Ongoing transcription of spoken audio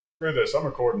Screw this. I'm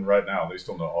recording right now, at least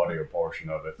on the audio portion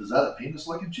of it. Is that a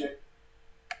penis-looking chick?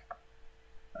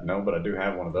 No, but I do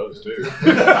have one of those too.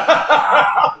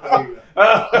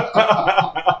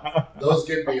 Those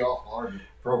can be off our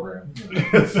program.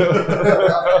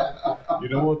 You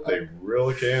know what they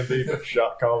really can be?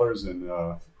 Shot collars and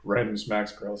random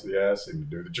smacks across the ass seem to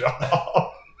do the job.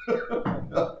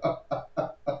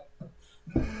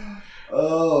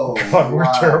 Oh, God,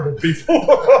 we're terrible people.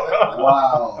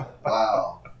 Wow.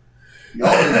 Y'all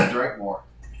need to drink more.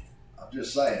 I'm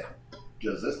just saying,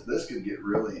 because this could get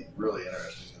really, really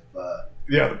interesting.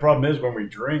 Yeah, the problem is when we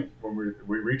drink, when we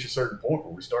reach a certain point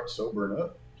where we start sobering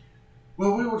up.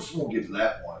 Well, we just won't get to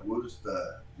that point. We'll just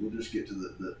get to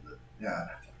the yeah.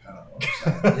 I don't know what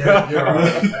I'm saying. You're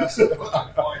right. That's the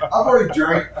fucking point. I've already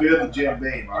drank fifth of Jim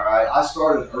Beam. All right, I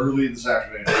started early this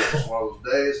afternoon. It was one of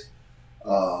those days,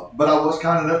 but I was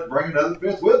kind enough to bring another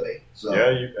fifth with me. So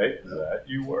Yeah, that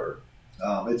you were.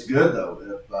 it's good though.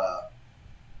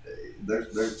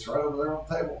 If it's right over there on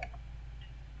the table.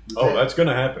 Oh, that's going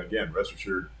to happen again. Rest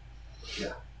assured.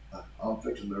 Yeah, I'm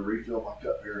fixing to refill my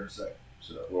cup here in a second.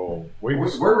 So Well, we're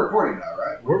recording now,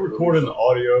 right? We're recording the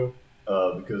audio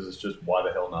because it's just why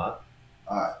the hell not?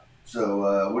 All right. So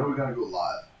when are we going to go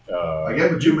live? I I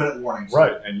gave a 2-minute warning. So.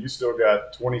 Right, and you still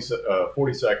got 40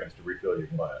 seconds to refill your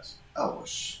glass. Oh, well,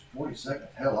 40 seconds.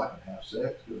 Hell, I can have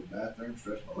sex, go to the bathroom,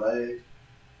 stretch my legs.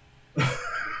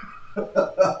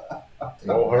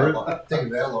 Won't hurt. Taking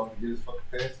that long to get his fucking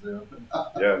pants down.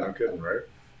 Yeah, no kidding, right?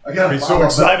 I got He'd be so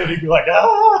excited, he'd be like,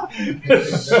 ah! Take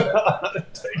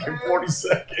him 40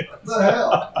 seconds. What the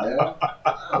hell, man?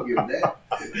 I don't give a damn.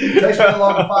 It takes me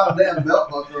long to find a damn belt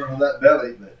buckler on that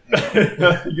belly, but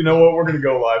You know what? We're going to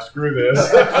go live. Screw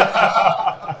this.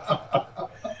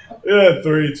 Yeah,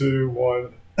 3, 2,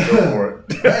 1. Go for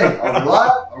it. Hey, are we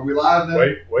live? Are we live now?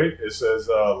 Wait. It says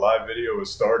live video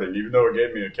is starting, even though it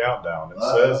gave me a countdown.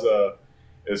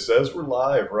 It says we're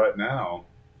live right now,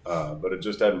 but it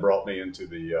just hadn't brought me into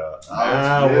the.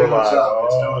 Now we're live.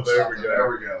 Oh, there we go. There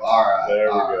we go. All right. There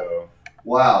we go.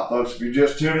 Wow, folks! If you're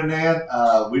just tuning in,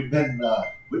 we've been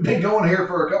going here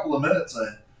for a couple of minutes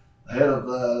ahead of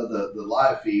the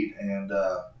live feed, and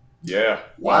Yeah.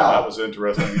 Wow. That was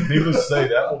interesting. Needless to say,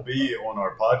 that will be on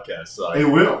our podcast site. it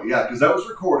will, yeah, because that was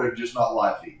recorded, just not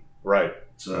live feed. Right.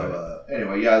 So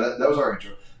anyway, yeah, that was our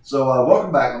intro. So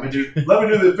welcome back. Let me do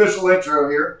the official intro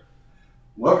here.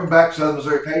 Welcome back to Southern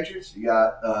Missouri Patriots. You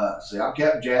got I'm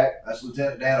Captain Jack. That's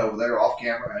Lieutenant Dan over there, off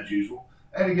camera as usual.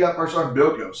 And you got First Sergeant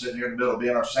Bilko sitting here in the middle,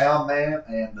 being our sound man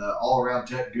and all around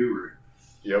tech guru.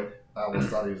 Yep. I almost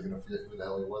thought he was going to forget who the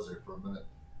hell he was there for a minute.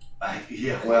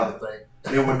 Well,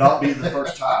 it would not be the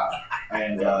first time,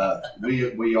 and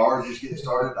we are just getting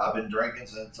started. I've been drinking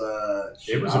since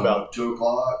It was about 2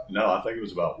 o'clock. No, I think it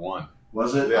was about 1.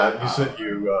 Was it? Yeah,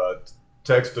 you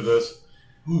texted us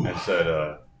and said,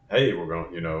 "Hey, we're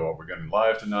going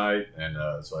live tonight," and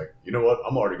it's like, you know what?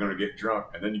 I'm already going to get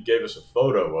drunk, and then you gave us a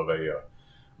photo of a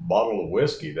bottle of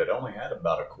whiskey that only had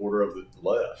about a quarter of it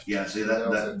left. Yeah. See that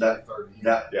was that was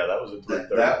at 3:30.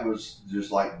 that was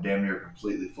just like damn near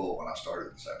completely full when I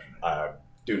started this afternoon. I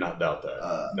do not doubt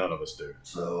that. None of us do.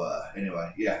 So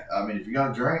anyway, yeah. I mean, if you're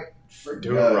gonna drink,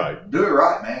 Do it right. Do it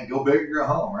right, man. Go big or go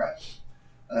home, right?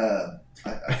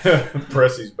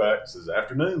 Pressy's back. Says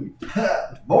afternoon.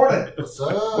 Morning. What's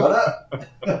up? What up?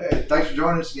 Thanks for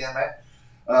joining us again, man.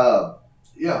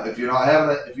 Yeah, if you're not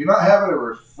having a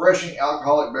refreshing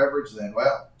alcoholic beverage, then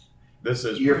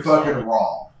you're fucking solid.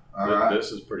 wrong. All right,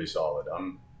 This is pretty solid.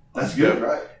 that's good,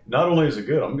 right? Not only is it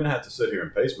good, I'm going to have to sit here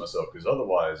and pace myself because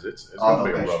otherwise it's going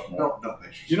to be a rough one. Don't pace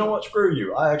yourself. You know what? Screw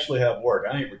you. I actually have work.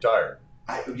 I ain't retired.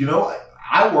 I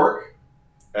work.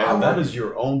 And that is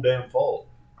your own damn fault.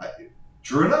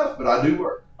 True enough, but I do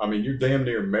work. I mean, you're damn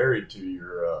near married to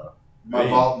your... My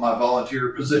volunteer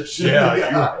position. Yeah,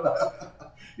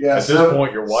 yeah. At this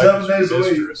point, your wife 7 is days a your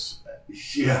week. mistress.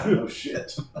 Yeah, no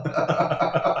shit.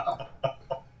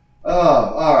 All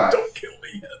right. Don't kill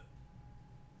me yet.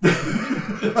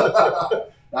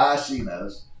 She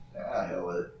knows. Hell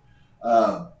with it.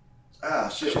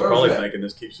 Shit. She's Where probably was that? thinking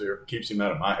this keeps him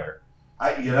out of my hair.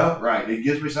 Right. It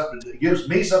gives me something to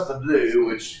do,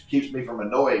 which keeps me from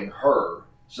annoying her.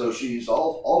 So she's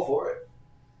all for it.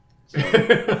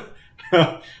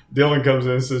 So, Dylan comes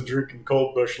in and says, drinking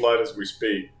cold Busch Light as we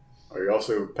speak. Are you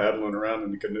also paddling around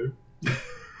in the canoe?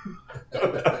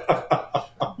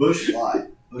 Busch Light.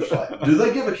 Do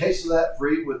they give a case of that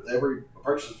free with every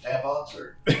purchase of tampons?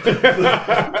 Or?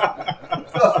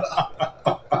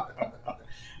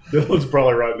 Dylan's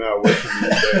probably right now wishing he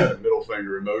had a middle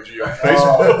finger emoji on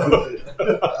Facebook.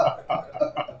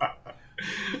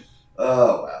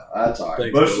 Oh, wow. That's all right.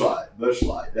 Thanks, Busch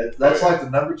Light. That's That's like the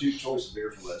number 2 choice of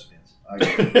beer for lesbians. I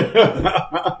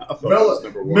thought it was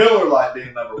number one. Miller Lite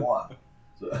being number 1.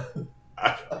 So.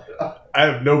 I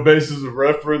have no basis of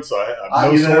reference. I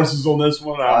have no sources on this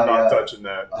one. I'm not touching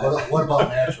that. What about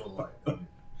Natural Light?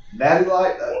 Natty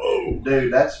Light, Whoa.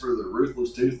 dude, that's for the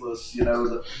ruthless, toothless. You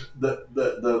know,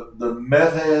 the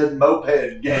meth head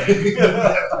moped gang.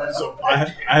 So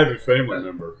I have a family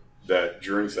member that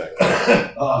drinks that.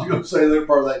 I was going to say they're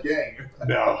part of that gang.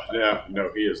 No,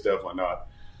 he is definitely not.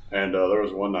 And there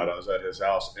was one night I was at his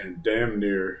house and damn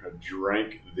near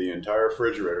drank the entire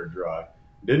refrigerator dry.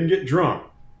 Didn't get drunk,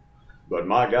 but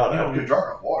my God, I don't get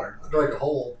drunk off water. I drank a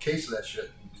whole case of that shit.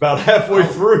 About halfway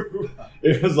through,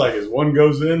 it was like as one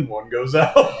goes in, one goes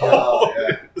out. Oh,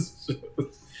 yeah.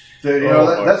 Dude, you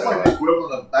know, that's like the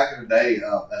equivalent of back in the day,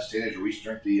 as a teenager, we used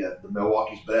to drink the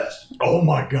Milwaukee's Best. Oh,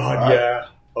 my God, right? yeah.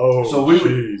 Oh, so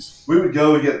we would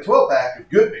go and get a 12-pack of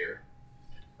good beer,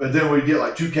 but then we'd get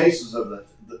like 2 cases of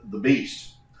the Beast.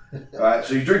 All right,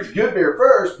 so you drink the good beer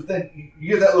first, but then you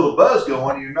get that little buzz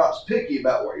going, and you're not as picky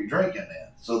about what you're drinking then.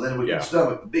 So then we can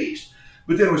stomach the Beast.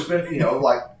 But then we spend,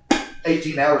 like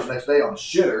 18 hours the next day on a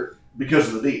shitter because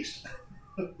of the Beast.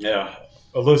 Yeah.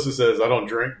 Alyssa says, I don't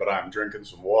drink, but I'm drinking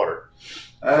some water.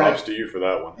 Props to you for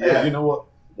that one. Yeah, you know what?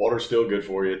 Water's still good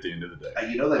for you at the end of the day.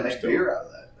 They make beer out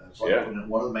of that. It's like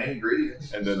one of the main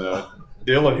ingredients. And then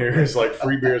Dylan here is like,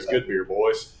 free beer is good beer,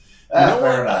 boys.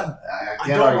 Fair enough. I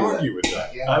can't argue with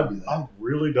that. I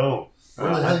really don't.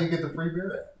 Where the hell do you get the free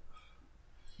beer at?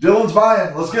 Dylan's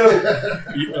buying. Let's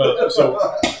go. So,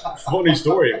 funny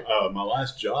story. My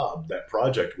last job, that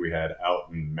project we had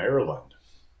out in Maryland,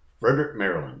 Frederick,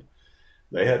 Maryland,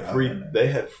 they had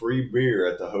free beer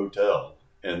at the hotel,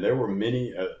 and there were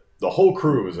many. The whole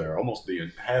crew was there. Almost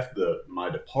my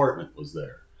department was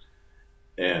there,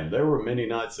 and there were many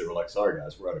nights they were like, "Sorry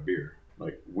guys, we're out of beer."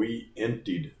 Like, we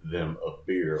emptied them of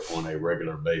beer on a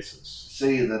regular basis.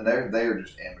 See, then they're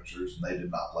just amateurs, and they did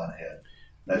not plan ahead.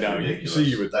 That's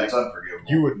ridiculous. That's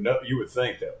unforgivable. You would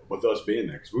think that with us being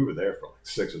there, because we were there for like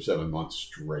 6 or 7 months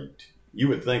straight. You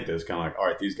would think that it's kind of like, all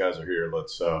right, these guys are here.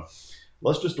 Let's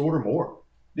just order more.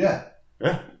 Yeah.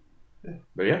 But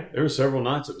yeah, there were several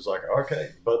nights it was like, okay,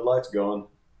 Bud Light's gone,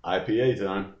 IPA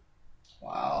time.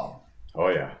 Wow. Oh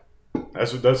yeah.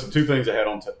 That's the 2 things I had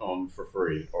on for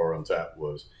free or on tap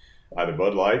was either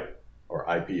Bud Light or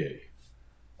IPA.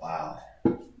 Wow.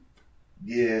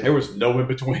 Yeah. There was no in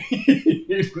between.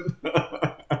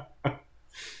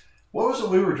 What was it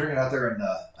we were drinking out there in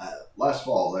last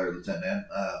fall there, Lieutenant Dan?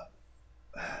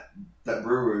 That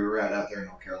brewery we were at out there in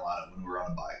North Carolina when we were on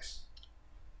the bikes.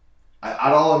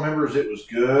 All I remember is it was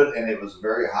good and it was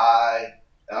very high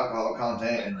alcohol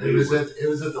content. And it was at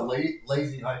the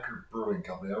Lazy Hiker Brewing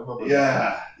Company. I remember.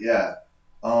 Yeah.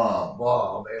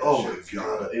 Wow, man. Oh my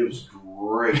God, it was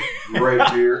great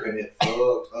beer, and it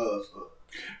fucked us up.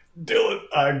 Dylan,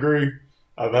 I agree.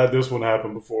 I've had this one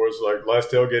happen before. It's like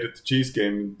last tailgate at the Chiefs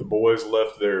game, the boys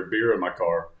left their beer in my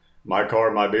car. My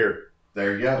car, my beer.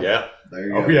 There you go. Yeah. There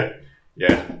you go. Oh,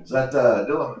 yeah. Is that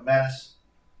Dylan McManus?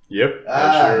 Yep,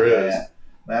 that sure is.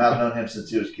 Man, I've known him since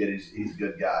he was a kid. He's a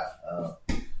good guy.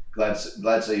 Glad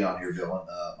to see you on here, Dylan.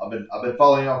 I've been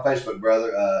following you on Facebook,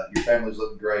 brother. Your family's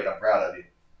looking great. I'm proud of you.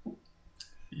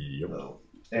 Yep. So,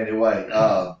 anyway,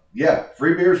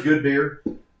 free beer is good beer.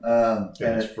 And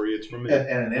it's free. It's from me. And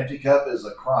an empty cup is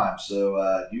a crime.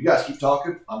 So you guys keep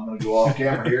talking. I'm going to go off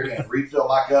camera here and refill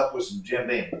my cup with some Jim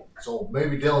Beam. So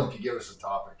maybe Dylan could give us a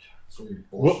topic.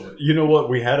 Well, you know what?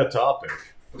 We had a topic.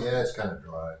 Yeah, it's kind of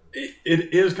dry.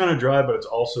 It is kind of dry, but it's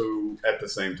also, at the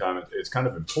same time, it's kind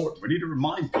of important. We need to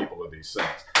remind people of these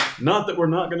things. Not that we're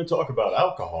not going to talk about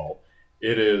alcohol.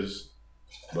 It is,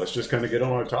 let's just kind of get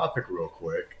on our topic real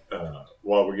quick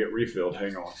while we get refilled.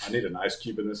 Hang on. I need an ice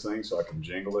cube in this thing so I can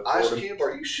jingle it. Ice cube?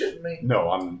 Are you shitting me?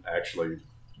 No, I'm actually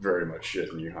very much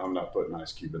shitting you. I'm not putting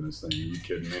ice cube in this thing. Are you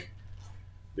kidding me?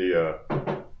 The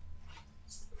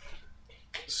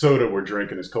soda we're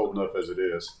drinking is cold enough as it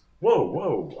is.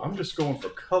 Whoa. I'm just going for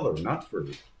color, not for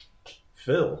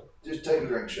fill. Just take a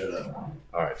drink, shut up.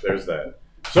 All right, there's that.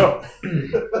 So,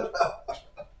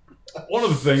 one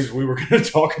of the things we were going to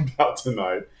talk about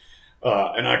tonight,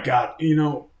 and I got,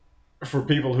 for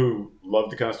people who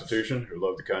love the Constitution, who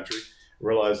love the country,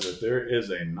 realize that there is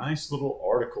a nice little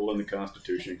article in the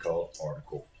Constitution called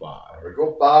Article 5.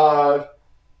 Article 5.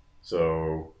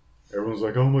 So, everyone's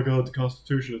like, oh my God, the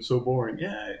Constitution, it's so boring.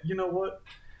 Yeah, you know what?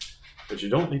 But you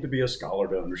don't need to be a scholar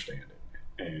to understand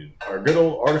it. And our good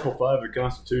old Article 5 of the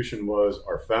Constitution was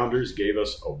our founders gave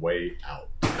us a way out.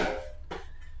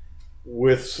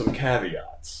 With some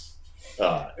caveats.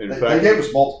 They gave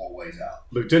us multiple ways out.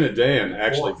 Lieutenant Dan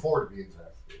actually Four to be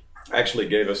exact.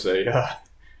 gave us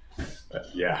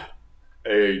Yeah.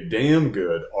 A damn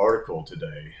good article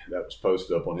today that was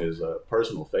posted up on his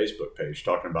personal Facebook page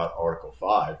talking about Article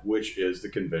 5, which is the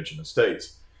Convention of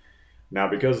States. Now,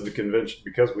 because of the convention,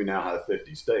 because we now have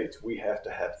 50 states, we have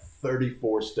to have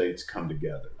 34 states come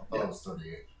together. I thought it was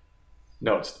 38.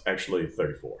 No, it's actually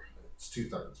 34. It's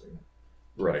 2/3, ain't it?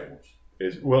 Right.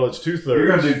 It's 2/3. You're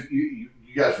gonna do you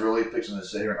guys really fixing to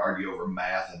sit here and argue over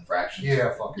math and fractions?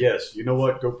 Yeah, fuck it. Yes. You know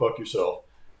what? Go fuck yourself.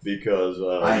 Because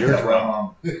I ain't you're that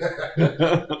wrong.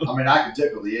 I mean, I can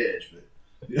tickle the edge, but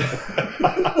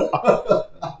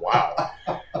Wow.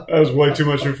 That was way too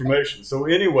much information. So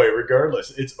anyway,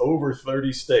 regardless, it's over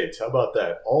 30 states. How about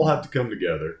that? All have to come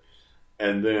together,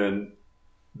 and then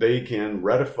they can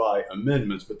ratify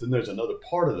amendments. But then there's another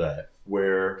part of that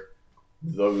where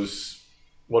those,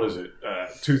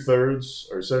 2/3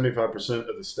 or 75%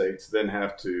 of the states then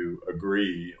have to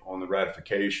agree on the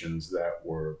ratifications that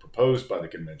were proposed by the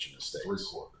Convention of States.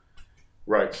 3/4.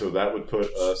 Right. So that would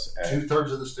put us at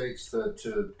 2/3 of the states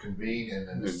to convene, and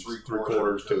then it's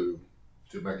 3/4 to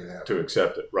make it happen. to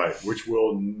accept it, right? Which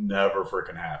will never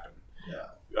freaking happen.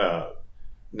 yeah.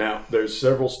 Now, there's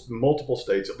multiple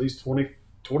states, at least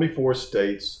 24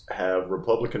 states have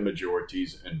Republican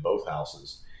majorities in both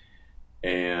houses.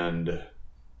 And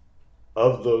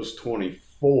of those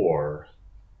 24,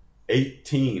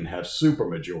 18 have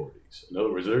supermajorities. In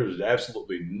other words, there's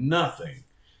absolutely nothing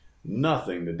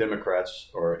the Democrats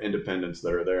or independents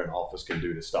that are there in office can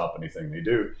do to stop anything they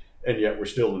do. And yet we're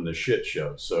still in this shit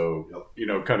show. So,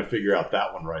 kind of figure out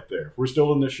that one right there. If we're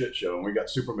still in this shit show and we got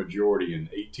supermajority in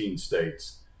 18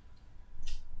 states,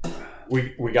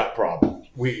 we got problems.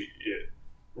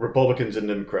 Republicans and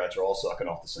Democrats are all sucking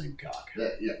off the same cock.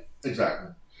 Yeah,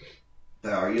 exactly.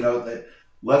 They are.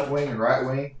 Left wing and right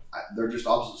wing, they're just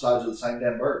opposite sides of the same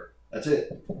damn bird. That's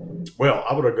it. Well,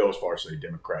 I would go as far as say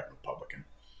Democrat and Republican.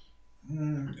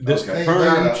 This They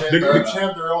current, each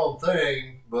have their own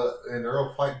thing, and they're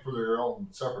all fighting for their own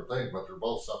separate thing, but they're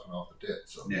both sucking off the tit.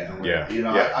 So Yeah.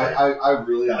 I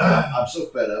really, I'm so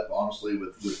fed up, honestly,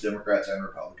 with Democrats and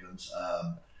Republicans.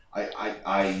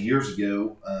 I years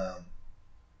ago,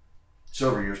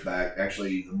 several years back,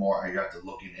 actually, the more I got to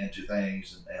looking into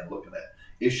things and looking at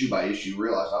issue by issue,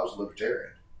 realized I was a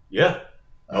libertarian. Yeah.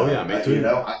 Oh yeah, me too.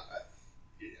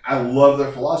 I love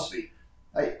their philosophy.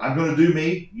 Hey, I'm going to do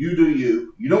me, you do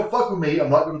you. You don't fuck with me, I'm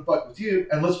not going to fuck with you,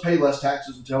 and let's pay less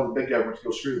taxes and tell the big government to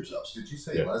go screw themselves. Did you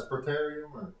say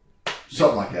lesbertarian or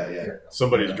something like that? Yeah.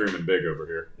 Somebody's dreaming big over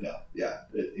here. Yeah.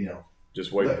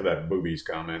 Just waiting for that boobies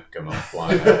comment to come on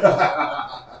flying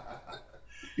out.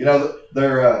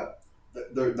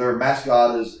 Their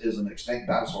mascot is an extinct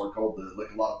dinosaur called the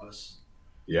Lickalopus.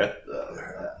 Yeah.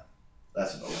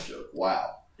 That's an old joke.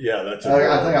 Wow. Yeah, that's.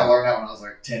 I think I learned that when I was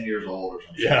like 10 years old or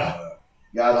something. Yeah.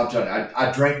 Guys, I'm telling you, I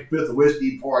drank a fifth of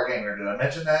whiskey before I came here. Did I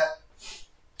mention that?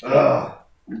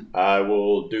 I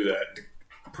will do that.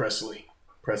 Pressy.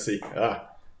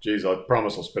 Geez, I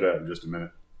promise I'll spit out in just a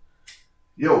minute.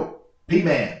 Yo,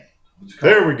 P-Man.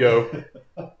 There we go.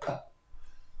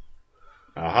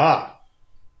 Aha.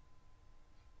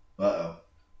 Uh-oh.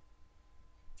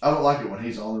 I don't like it when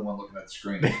he's the only one looking at the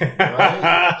screen.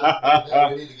 right?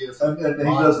 We need to get some and he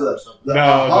does the No,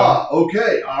 aha. No.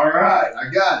 Okay, all right, I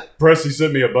got it. Pressy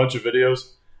sent me a bunch of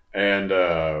videos, and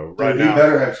right now he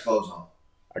better have his clothes on.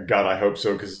 God, I hope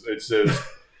so, because it says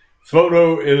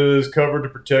photo is covered to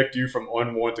protect you from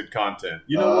unwanted content.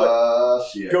 You know what?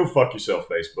 Shit. Go fuck yourself,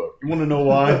 Facebook. You want to know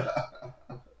why?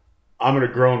 I'm a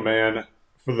grown man.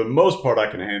 For the most part, I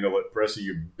can handle it. Pressy,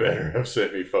 you better have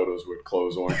sent me photos with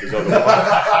clothes on, because otherwise,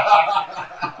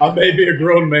 I may be a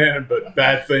grown man, but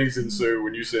bad things ensue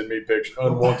when you send me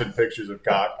unwanted pictures of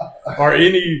cock, or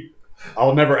any.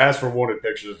 I'll never ask for wanted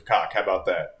pictures of cock. How about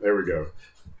that? There we go.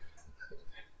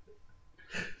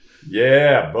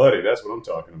 Yeah, buddy, that's what I'm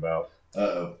talking about.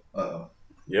 Uh-oh.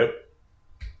 Yep.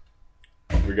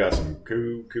 We got some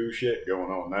cool shit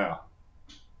going on now.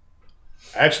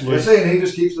 Actually, he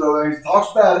just keeps it over there. He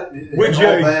talks about it. Would you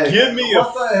give me a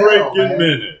freaking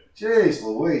minute? Jeez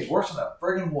Louise, worse than a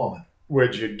friggin' woman.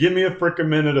 Would you give me a freaking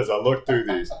minute as I look through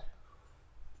these?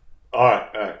 All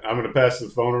right. I'm going to pass the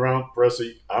phone around.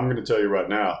 Pressy, I'm going to tell you right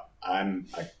now, I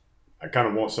kind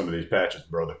of want some of these patches,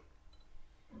 brother.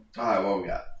 All right, what do we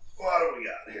got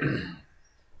here?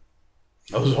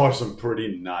 Those are some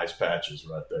pretty nice patches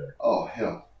right there. Oh,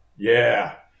 hell.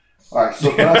 Yeah. All right,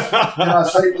 so can I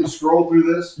safely scroll through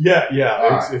this? Yeah.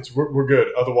 Right. We're good.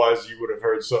 Otherwise, you would have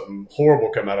heard something horrible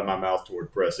come out of my mouth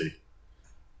toward Pressy.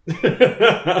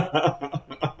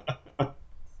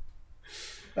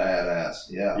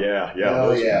 Badass. Yeah. Yeah. Hell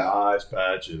Those yeah. are nice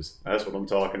patches. That's what I'm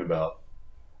talking about.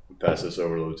 I'll pass this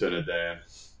over to Lieutenant Dan.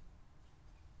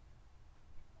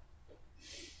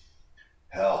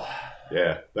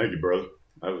 Yeah, thank you, brother.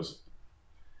 That was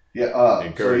Yeah. So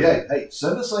encouraging. yeah, hey,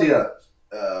 send us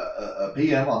a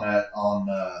PM on that on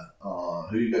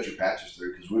who you got your patches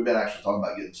through, because we've been actually talking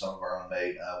about getting some of our own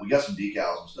made. We got some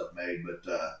decals and stuff made, but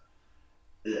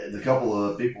the couple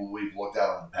of people we've looked at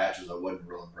on the patches, I wasn't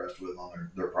real impressed with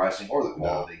on their pricing or the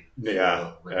quality.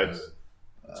 Yeah,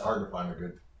 It's hard to find a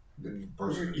good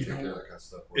person to take care of that kind of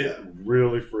stuff. It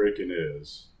really freaking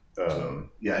is. So,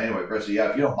 yeah. Anyway, Presley,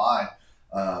 if you don't mind,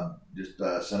 just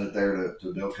send it there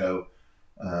to Bilco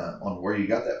on where you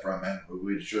got that from, man.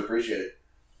 We'd sure appreciate it.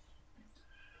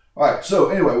 All right. So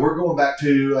anyway, we're going back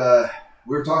to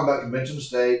we were talking about convention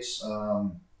estates.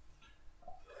 That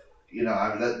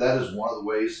is one of the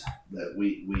ways that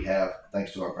we have,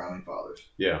 thanks to our founding fathers.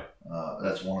 Yeah.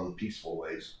 That's one of the peaceful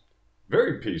ways.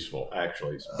 Very peaceful,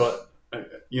 actually. But,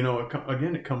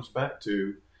 again, it comes back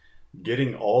to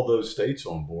getting all those states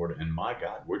on board. And my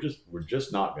God, we're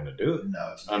just not going to do it.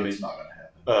 No, it's not going to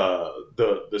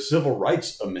happen. The Civil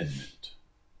Rights Amendment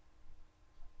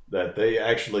that they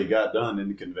actually got done in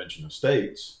the Convention of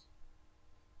States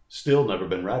still never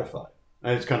been ratified.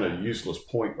 And it's kind of a useless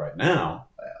point right now.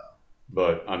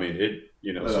 But I mean,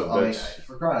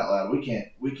 for crying out loud, we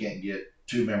can't get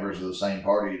two members of the same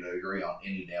party to agree on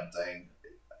any damn thing,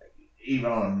 even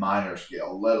on a minor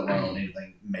scale, let alone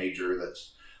anything major.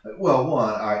 That's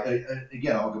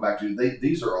again, I'll go back to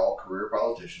these are all career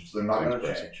politicians. They're not going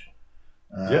to change.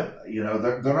 They're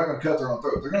not going to cut their own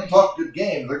throat. They're going to talk good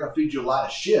game. They're going to feed you a lot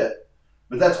of shit,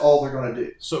 but that's all they're going to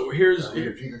do. So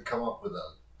if you could come up with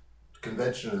a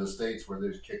convention of the states where they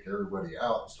just kick everybody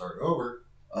out and start over.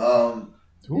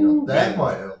 That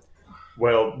might help.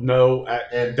 Well, no,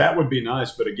 and that would be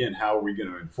nice, but again, how are we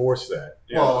going to enforce that?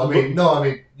 All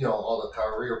the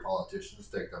career politicians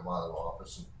take them out of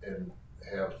office and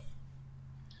have.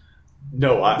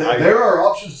 No, there are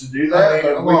options to do that,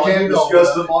 but we can't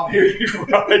discuss them on here.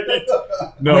 Right?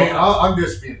 No, I'm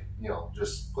just being,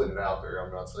 just putting it out there.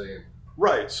 I'm not saying.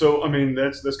 Right. So, I mean,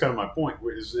 that's kind of my point.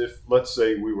 Is if, let's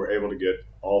say, we were able to get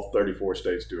all 34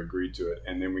 states to agree to it,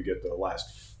 and then we get the last,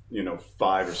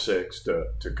 5 or 6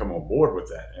 to come on board with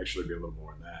that. Actually, be a little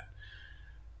more than that.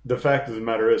 The fact of the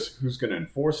matter is, who's going to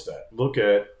enforce that? Look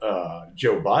at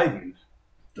Joe Biden.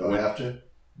 Do I have to?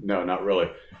 No, not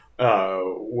really.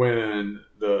 When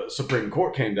the Supreme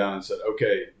Court came down and said,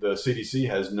 okay, the CDC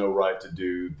has no right to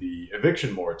do the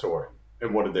eviction moratorium.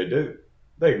 And what did they do?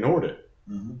 They ignored it.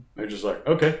 Mm-hmm. They're just like,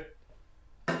 okay.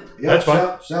 Yeah, that's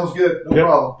fine. Sounds good. No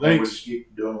problem. Thanks. They just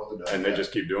keep doing what they're doing. And they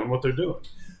just keep doing what they're doing.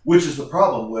 Which is the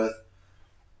problem with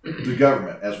the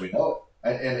government as we know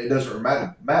it. And it doesn't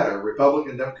matter.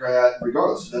 Republican, Democrat,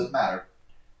 regardless, it doesn't matter.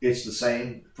 It's the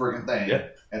same friggin' thing. Yeah.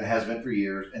 And it has been for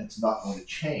years, and it's not going to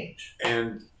change.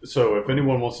 And so if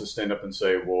anyone wants to stand up and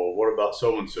say, well, what about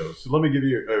so-and-so? So let me give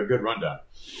you a good rundown.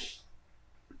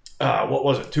 What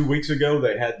was it? 2 weeks ago,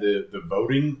 they had the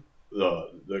voting.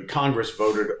 The Congress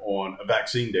voted on a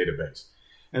vaccine database.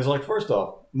 And it's like, first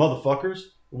off,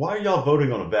 motherfuckers, why are y'all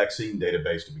voting on a vaccine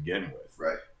database to begin with?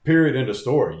 Right. Period, end of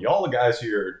story. Y'all the guys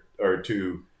here are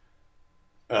to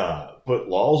put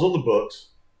laws on the books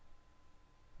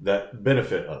that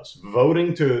benefit us.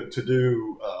 Voting to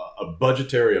do a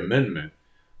budgetary amendment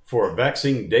for a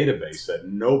vaccine database that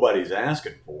nobody's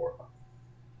asking for,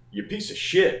 you piece of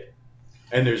shit.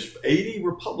 And there's 80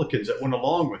 Republicans that went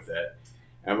along with that.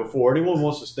 And before anyone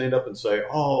wants to stand up and say,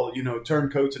 oh,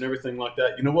 turncoats and everything like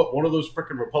that, you know what? One of those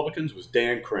freaking Republicans was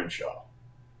Dan Crenshaw.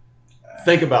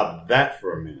 Think about that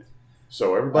for a minute.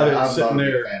 So everybody that's sitting there.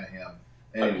 I'm not a fan of him.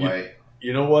 Anyway.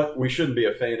 You know what? We shouldn't be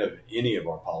a fan of any of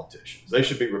our politicians. They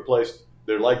should be replaced.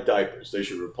 They're like diapers. They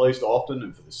should be replaced often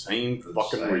and for the same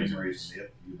reason.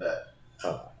 Yep, you bet.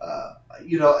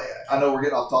 I know we're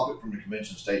getting off topic from the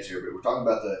convention states here, but we're talking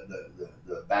about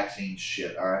the vaccine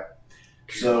shit, all right?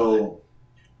 So,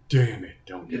 damn it,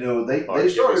 don't they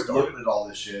started looking at all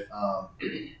this shit.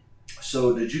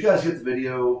 So did you guys get the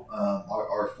video?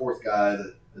 Our fourth guy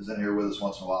that is in here with us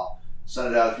once in a while sent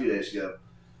it out a few days ago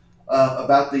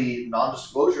about the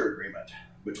non-disclosure agreement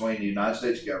between the United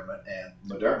States government and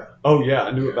Moderna. Oh yeah,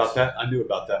 I knew about that. I knew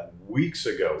about that weeks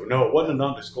ago. No, it wasn't a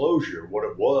non-disclosure. What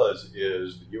it was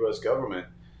is the U.S. government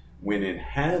went in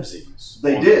halvesies.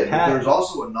 They did. There's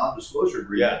also a non-disclosure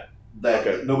agreement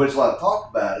that nobody's allowed to talk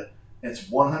about it. And it's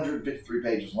 153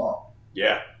 pages long.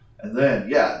 Yeah. And then,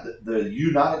 the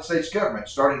United States government,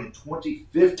 starting in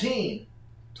 2015.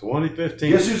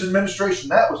 2015. Guess whose administration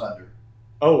that was under?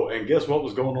 Oh, and guess what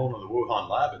was going on in the Wuhan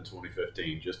lab in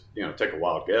 2015? Just, take a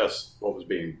wild guess what was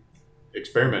being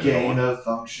experimented on. Gain of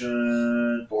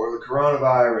function for the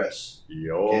coronavirus.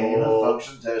 Gain of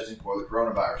function testing for the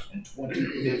coronavirus in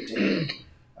 2015.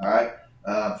 All right.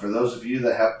 for those of you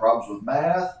that have problems with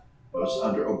math, it was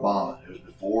under Obama. It was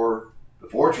before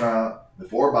Trump,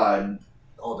 before Biden.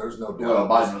 Oh, there's no doubt. Well,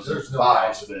 Biden was there's no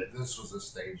vice, doubt but this was a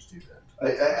staged event.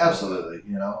 Absolutely.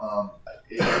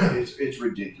 It's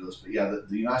ridiculous. But yeah,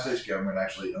 the United States government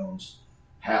actually owns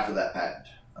half of that patent.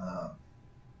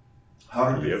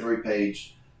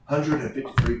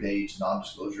 153 page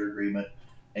non-disclosure agreement,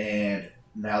 and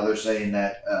now they're saying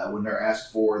that when they're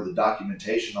asked for the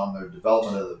documentation on the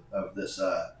development of this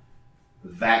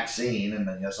vaccine, and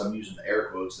then yes, I'm using the air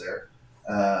quotes there.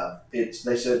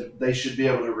 They said they should be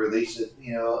able to release it,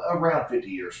 around 50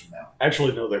 years from now.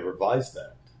 Actually, no, they revised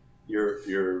that.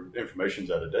 Your information's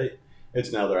out of date.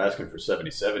 It's now they're asking for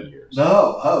 77 years.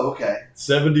 No, okay.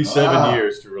 77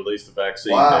 years to release the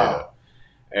vaccine data.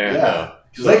 And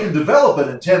because they can develop it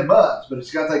in 10 months, but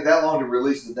it's got to take that long to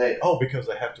release the data. Oh, because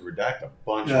they have to redact a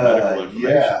bunch of medical information.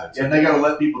 Yeah, and they got to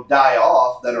let people die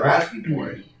off that are asking for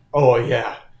it. Oh,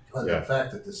 yeah. But the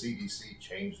fact that the CDC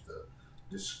changed the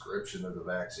description of the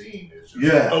vaccine is just...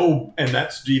 Yeah. Oh, and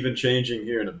that's even changing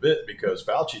here in a bit because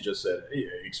Fauci just said, hey,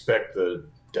 expect the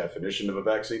definition of a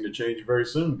vaccine to change very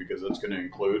soon because it's going to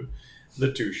include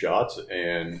the 2 shots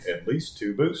and at least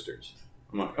 2 boosters.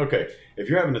 I'm like, okay, if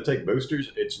you're having to take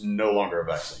boosters, it's no longer a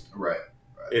vaccine. Right.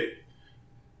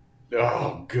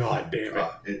 Oh, God damn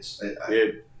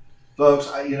it. Folks,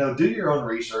 do your own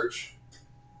research,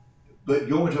 but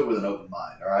go into it with an open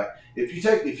mind, all right?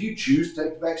 If you choose to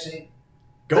take the vaccine,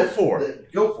 go for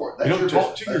it. Go for it. That's your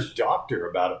talk to your doctor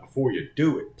about it before you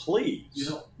do it,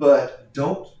 please. But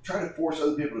don't try to force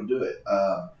other people to do it.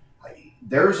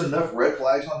 There's enough red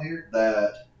flags on here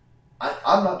that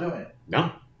I'm not doing it.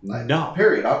 No.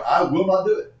 Period. I will not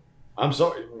do it. I'm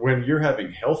sorry. When you're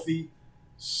having healthy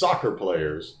soccer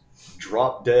players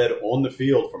drop dead on the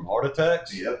field from heart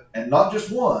attacks. Yep. And not just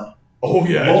one. Oh,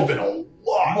 yeah. It's been a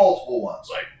lot. Multiple ones.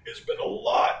 It's been a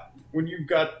lot. When you've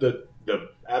got the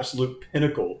absolute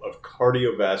pinnacle of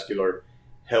cardiovascular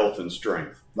health and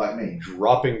strength. Like me.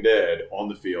 Dropping dead on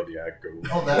the field. Yeah, go.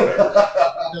 Oh, it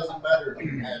doesn't matter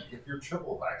if you're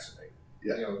triple vaccinated.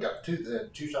 Yeah. Got 2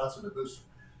 shots in the booster.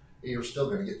 You're still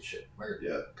going to get shit.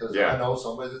 Yeah. Because I know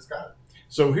somebody that's got it.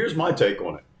 So here's my take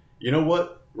on it. You know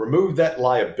what? Remove that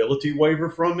liability waiver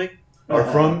from me. Or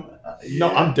from...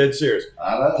 No, I'm dead serious.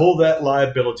 Pull that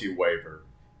liability waiver,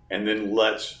 and then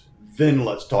let's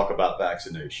talk about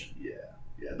vaccination. Yeah.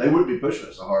 They wouldn't be pushing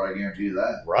it so hard, I guarantee you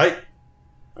that. Right?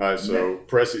 All right, so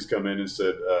Pressy's come in and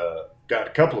said, got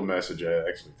a couple of messages,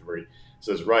 actually 3. It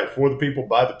says, right, for the people,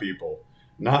 by the people,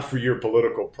 not for your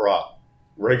political prop.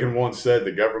 Reagan once said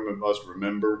the government must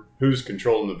remember who's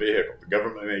controlling the vehicle. The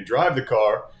government may drive the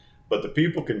car, but the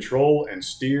people control and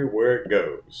steer where it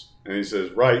goes. And he says,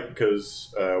 right,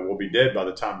 because we'll be dead by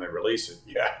the time they release it.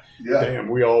 Yeah. Damn,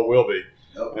 we all will be.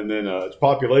 Yep. And then it's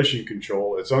population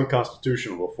control. It's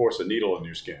unconstitutional to force a needle in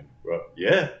your skin. Well,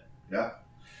 yeah. Yeah.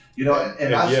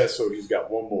 So he's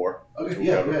got one more. Okay,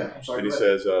 yeah. I'm sorry. And he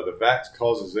says the vax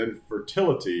causes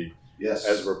infertility. Yes.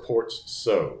 As reports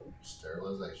show.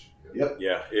 Sterilization. Yep.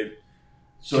 Yeah.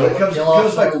 So it comes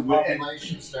back to the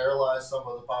population, sterilize some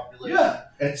of the population. Yeah,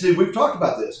 and see, we've talked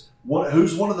about this.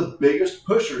 Who's one of the biggest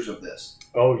pushers of this?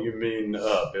 Oh, you mean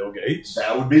Bill Gates?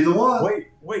 That would be the one.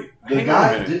 Wait. The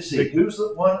guy did see. Who's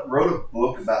the one that wrote a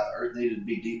book about the Earth needed to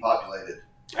be depopulated?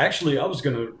 Actually, I was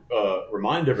going to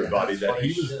remind everybody that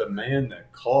he was the man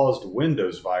that caused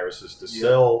Windows viruses to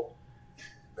sell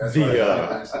the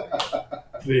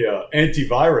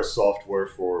antivirus software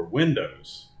for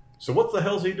Windows. So what the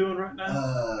hell's he doing right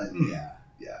now? Yeah.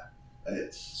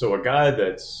 So a guy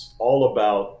that's all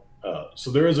about... so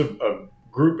there is a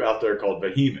group out there called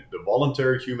Vehement, the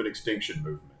Voluntary Human Extinction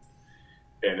Movement.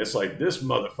 And it's like, this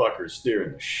motherfucker is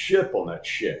steering the ship on that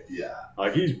shit. Yeah.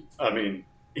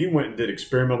 He went and did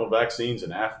experimental vaccines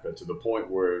in Africa to the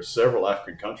point where several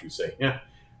African countries say,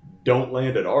 don't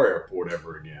land at our airport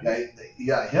ever again.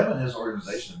 Yeah, him and his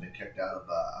organization have been kicked out of,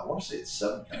 I want to say it's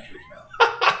 7 countries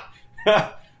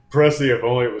now. Pressy, if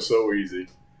only it was so easy.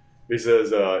 He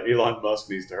says Elon Musk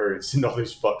needs to hurry and send all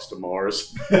these fucks to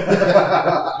Mars.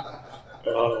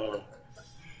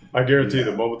 I guarantee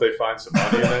the moment they find some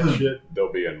money in that shit,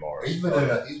 they'll be in Mars. He's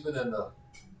been in the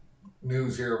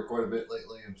news here quite a bit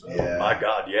lately himself. Yeah. My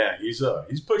God, yeah, he's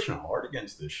pushing hard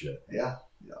against this shit. Yeah.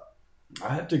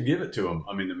 I have to give it to him.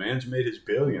 I mean, the man's made his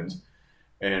billions,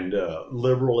 and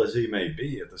liberal as he may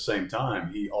be, at the same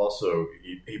time, he also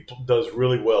he does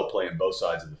really well playing both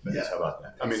sides of the fence. Yeah. How about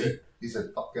that? He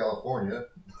said, "Fuck California."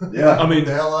 Yeah, I mean, get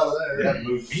the hell out of there.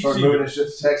 Yeah, start moving his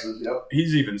shit to Texas. Yep.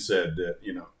 He's even said that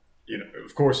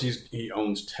of course he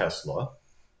owns Tesla.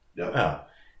 Yep.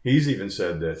 He's even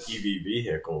said that EV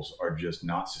vehicles are just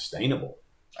not sustainable.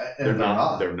 And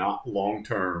they're not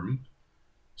long-term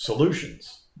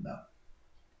solutions.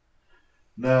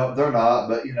 No, they're not.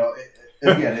 But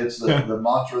again, it's the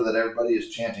mantra that everybody is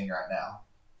chanting right now.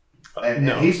 And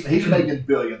he's making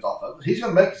billions off of it. He's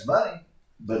going to make his money,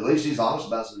 but at least he's honest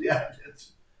about it.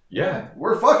 So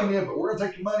we're fucking you, but we're going to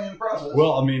take your money in the process.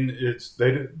 Well, I mean,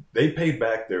 they paid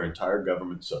back their entire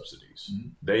government subsidies.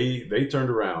 Mm-hmm. They turned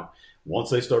around once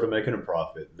they started making a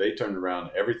profit. They turned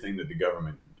around everything that the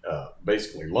government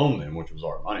basically loaned them, which was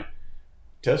our money.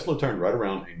 Tesla turned right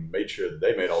around and made sure that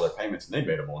they made all their payments, and they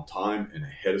made them on time and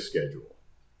ahead of schedule.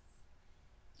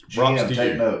 Props to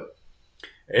take you. Note.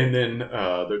 And then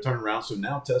they're turning around. So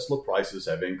now Tesla prices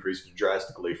have increased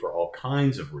drastically for all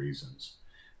kinds of reasons.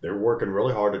 They're working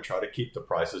really hard to try to keep the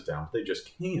prices down, but they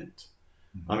just can't.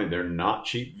 Mm-hmm. I mean, they're not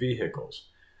cheap vehicles.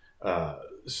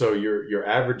 So your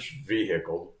average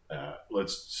vehicle,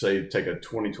 let's say take a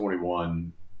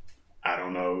 2021, I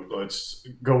don't know, let's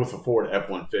go with a Ford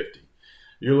F-150.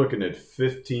 You're looking at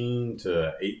 15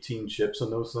 to 18 chips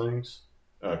in those things,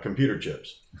 computer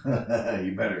chips.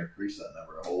 You better increase that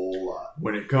number a whole lot.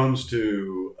 When it comes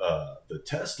to the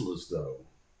Teslas, though,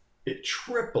 it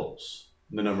triples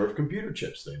the number of computer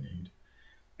chips they need.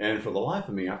 And for the life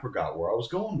of me, I forgot where I was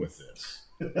going with this.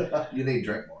 You need to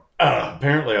drink more.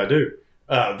 Apparently I do.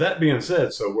 That being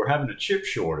said, so we're having a chip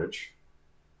shortage.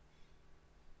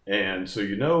 And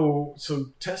so, so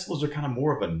Teslas are kind of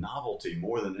more of a novelty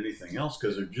more than anything else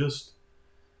because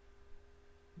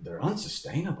they're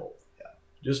unsustainable. Yeah.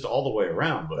 Just all the way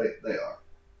around. But they are.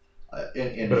 But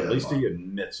at least he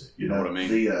admits it. You know what I mean?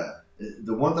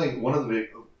 The one of the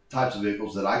types of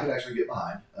vehicles that I could actually get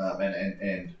behind,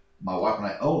 and my wife and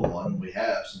I own one, we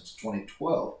have since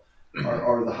 2012,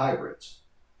 are the hybrids.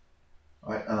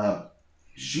 All right.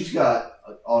 She's got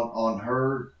on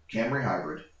her Camry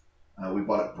hybrid. We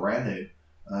bought it brand new,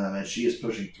 and she is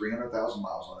pushing 300,000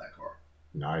 miles on that car.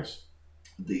 Nice.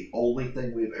 The only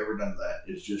thing we've ever done to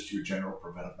that is just your general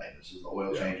preventive maintenance, is the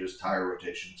oil changes, tire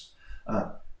rotations.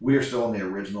 We are still on the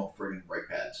original friggin' brake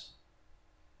pads.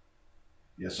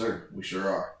 Yes, sir. We sure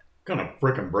are. What kind of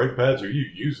frickin' brake pads are you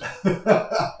using?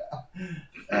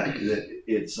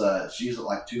 She's at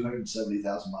like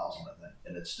 270,000 miles on that thing,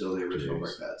 and it's still the original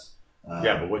brake pads.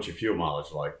 But what's your fuel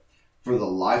mileage like? For the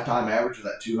lifetime average of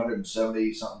that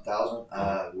 270 something thousand,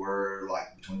 we're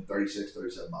like between 36,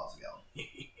 37 miles a gallon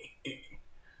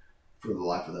for the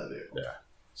life of that vehicle. Yeah.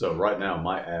 So right now,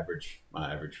 my average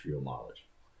fuel mileage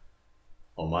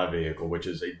on my vehicle, which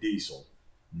is a diesel,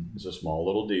 it's a small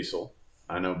little diesel.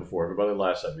 I know before everybody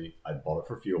laughs at me, I bought it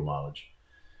for fuel mileage.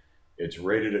 It's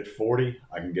rated at 40.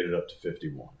 I can get it up to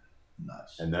 51.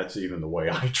 Nice. And that's even the way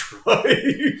I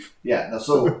drive. Yeah.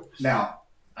 Now,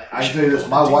 I can tell you this: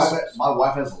 my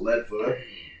wife has a lead foot,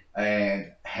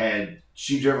 and had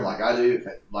she driven like I do,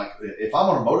 like if I'm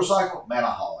on a motorcycle, man,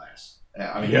 I haul ass.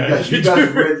 I mean, you guys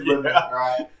are ready to live that,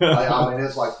 right? I mean,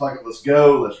 it's like, fuck it, let's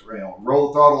go, let's roll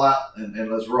the throttle out,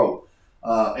 and let's roll.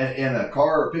 And in a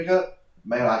car or pickup,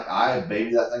 man, I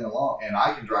baby that thing along, and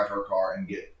I can drive her car and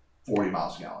get 40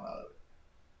 miles a gallon out of it.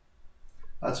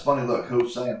 That's funny. Look,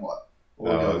 who's saying what?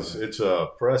 It's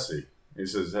Pressy. He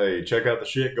says, hey, check out the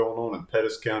shit going on in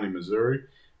Pettis County, Missouri.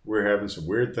 We're having some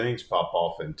weird things pop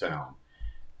off in town.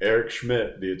 Eric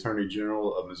Schmidt, the Attorney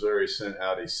General of Missouri, sent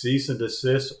out a cease and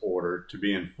desist order to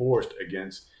be enforced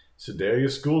against Sedalia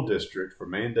School District for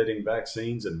mandating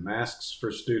vaccines and masks for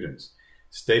students,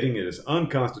 stating it is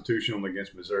unconstitutional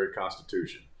against Missouri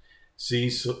Constitution.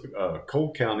 See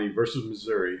Cole County versus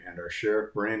Missouri, and our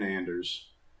Sheriff Brand Anders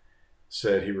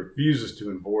said he refuses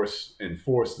to enforce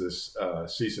this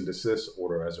cease and desist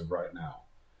order as of right now.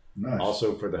 Nice.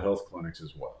 Also for the health clinics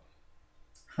as well.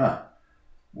 Huh.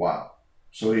 Wow.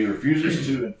 So he refuses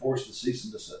to enforce the cease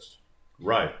and desist.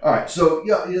 Right. All right. So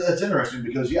yeah, that's interesting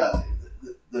because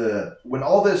when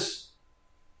all this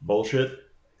bullshit,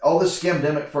 all this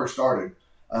scamdemic first started,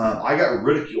 I got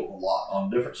ridiculed a lot on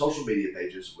different social media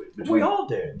pages. We all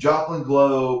did. Joplin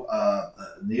Globe,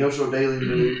 Neosho Daily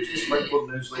News, the Springfield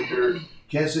News Leader,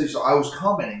 Kansas City. So I was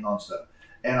commenting on stuff.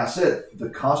 And I said, the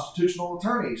constitutional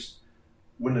attorneys,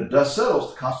 when the dust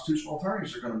settles, the constitutional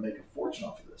attorneys are going to make a fortune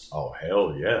off of this. Oh,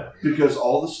 hell yeah. Because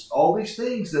all these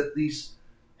things that these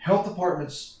health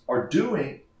departments are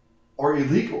doing are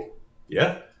illegal.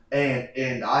 Yeah.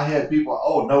 And I had people,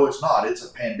 oh, no, it's not. It's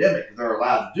a pandemic. They're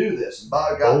allowed to do this. And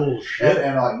by God, bullshit.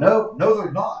 And I'm like, no,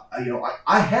 they're not.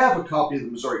 I have a copy of the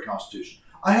Missouri Constitution.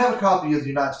 I have a copy of the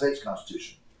United States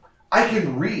Constitution. I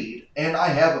can read, and I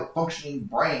have a functioning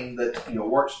brain that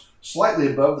works slightly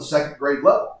above the second grade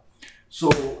level.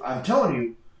 So I'm telling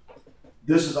you,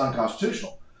 this is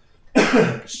unconstitutional,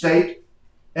 state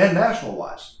and national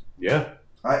wise. Yeah.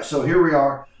 All right, so here we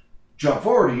are. Jump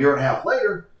forward a year and a half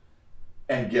later,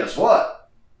 and guess what?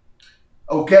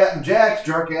 Old Captain Jack's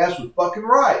drunk ass was fucking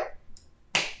right.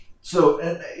 So,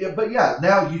 but yeah,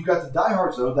 now you've got the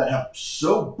diehards though that have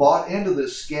so bought into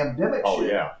this scamdemic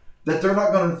shit that they're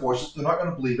not going to enforce it. They're not going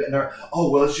to believe it, and they're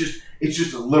it's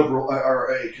just a liberal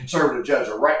or a conservative judge,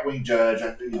 a right wing judge,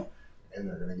 and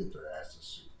they're going to get their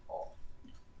asses off.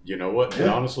 You know what? Yeah.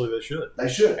 And honestly, they should. They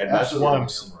should, and that's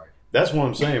why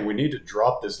I'm saying we need to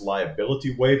drop this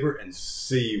liability waiver and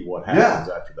see what happens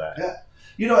after that. Yeah.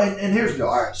 You know, and here's the deal.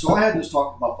 All right, so I had this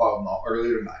talk with my father-in-law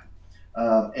earlier tonight,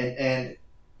 and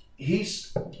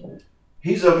he's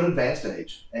of an advanced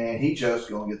age, and he chose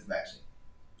to go and get the vaccine.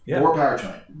 Yeah. More power to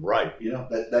him. Right. You know,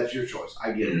 that's your choice.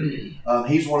 I get it.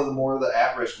 He's one of the more of the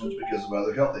at-risk ones because of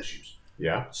other health issues.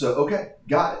 Yeah. So, okay,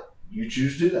 got it. You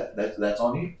choose to do that. That's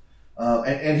on you.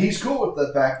 And he's cool with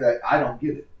the fact that I don't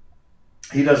get it.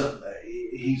 He doesn't.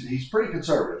 He's pretty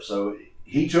conservative, so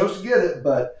he chose to get it,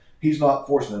 but he's not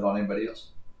forcing it on anybody else.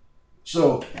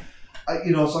 So,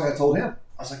 it's like I told him.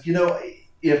 I was like,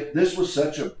 if this was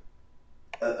such a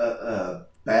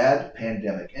bad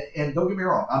pandemic, and don't get me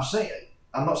wrong,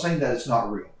 I'm not saying that it's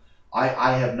not real.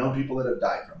 I have known people that have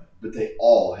died from it, but they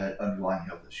all had underlying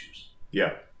health issues.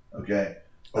 Yeah. Okay.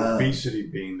 Obesity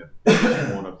being the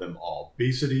biggest one of them all.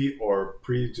 Obesity or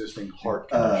pre-existing heart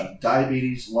conditions.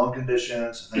 Diabetes, lung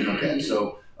conditions, things like that.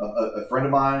 So a friend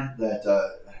of mine that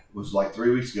was like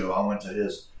 3 weeks ago, I went to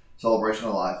his celebration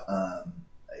of life,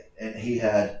 and he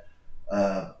had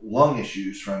lung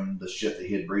issues from the shit that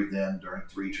he had breathed in during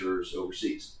 3 tours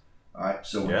overseas. All right.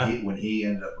 So when he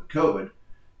ended up with COVID,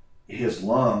 his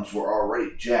lungs were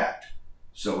already jacked.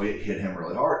 So it hit him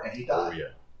really hard and he died. Oh,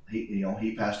 yeah.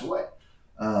 He passed away.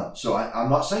 So I'm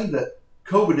not saying that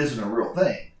COVID isn't a real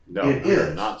thing. No,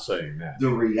 I'm not saying that. The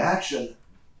reaction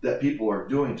that people are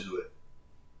doing to it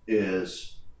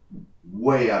is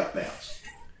way out of bounds.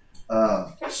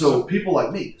 So people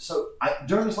like me. So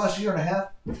during this last year and a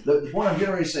half, the point I'm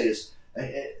getting ready to say is,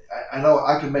 I know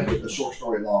I can make it a short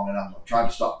story long, and I'm trying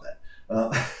to stop that.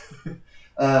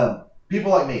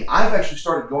 People like me, I've actually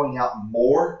started going out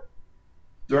more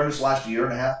during this last year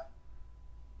and a half.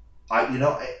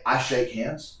 I shake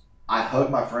hands. I hug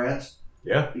my friends.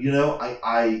 Yeah.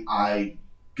 I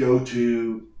go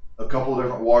to a couple of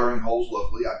different watering holes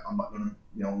locally. I'm not going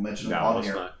to mention them on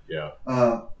here. Not, yeah.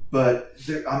 But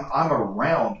I'm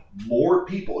around more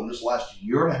people in this last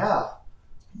year and a half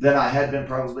than I had been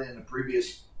probably in the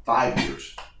previous 5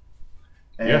 years.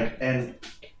 And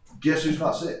guess who's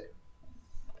not sick?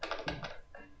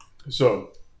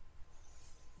 So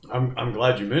I'm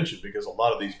glad you mentioned, because a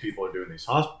lot of these people are doing these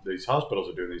hospitals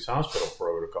are doing these hospital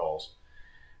protocols,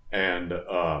 and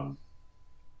a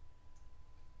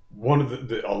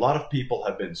lot of people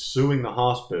have been suing the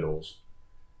hospitals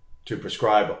to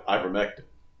prescribe ivermectin.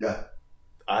 Yeah,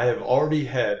 I have already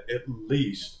had at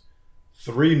least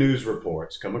 3 news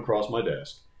reports come across my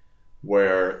desk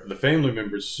where the family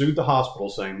members sued the hospital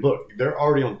saying, look, they're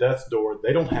already on death's door.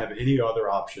 They don't have any other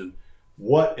option.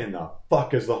 What in the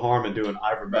fuck is the harm in doing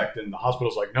ivermectin? The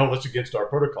hospital's like, no, that's against our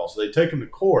protocol. So they take them to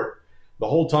court. The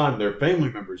whole time their family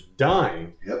member's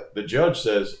dying. Yep. The judge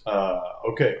says,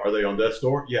 okay, are they on death's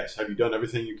door? Yes. Have you done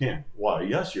everything you can? Why,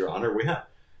 yes, Your Honor, we have.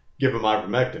 Give them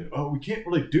ivermectin. Oh, we can't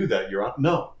really do that, Your Honor.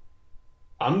 No.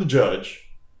 I'm the judge.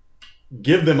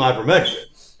 Give them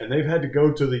ivermectin. And they've had to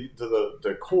go to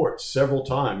the court several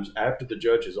times after the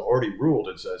judge has already ruled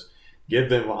and says, give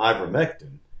them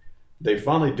ivermectin. They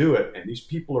finally do it, and these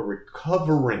people are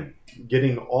recovering,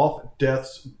 getting off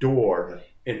death's door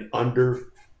in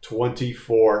under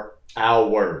 24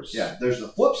 hours. Yeah, there's the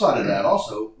flip side of that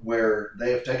also, where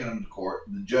they have taken them to court.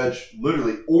 The judge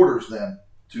literally orders them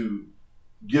to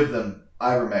give them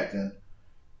ivermectin,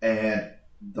 and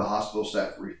the hospital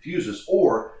staff refuses,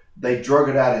 or they drug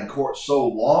it out in court so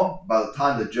long, by the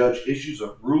time the judge issues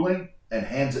a ruling and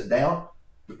hands it down,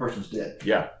 the person's dead.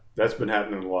 Yeah, that's been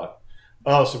happening a lot.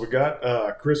 Oh, so we got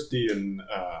Christy and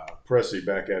Pressy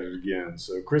back at it again.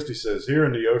 So Christy says, here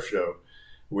in the O show,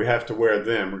 we have to wear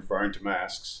them, referring to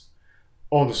masks,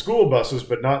 on the school buses,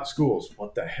 but not schools.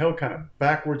 What the hell kind of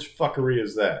backwards fuckery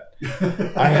is that?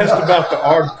 I asked about the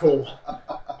article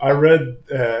I read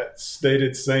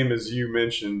stated same as you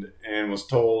mentioned, and was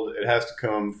told it has to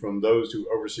come from those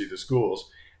who oversee the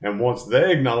schools. And once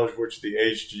they acknowledge, which the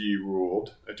HG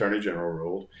ruled, Attorney General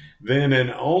ruled, then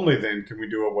and only then can we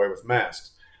do away with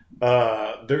masks.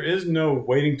 There is no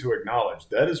waiting to acknowledge.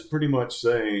 That is pretty much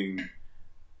saying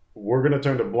we're going to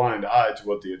turn a blind eye to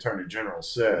what the Attorney General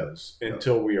says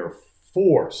until we are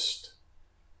forced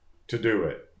to do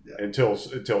it. Yeah. Until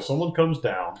someone comes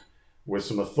down with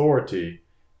some authority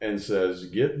and says,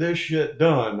 "Get this shit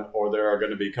done, or there are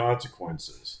going to be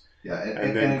consequences." Yeah,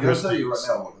 and I'm going to tell you right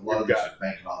now what a lot of this is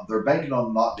banking on. They're banking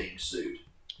on not being sued.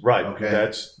 Right. Okay.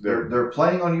 That's they're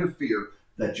playing on your fear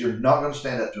that you're not going to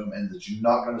stand up to them and that you're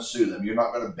not going to sue them. You're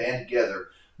not going to band together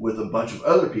with a bunch of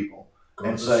other people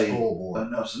and say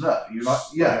enough's enough. You're not.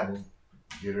 Yeah.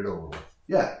 Get it over with.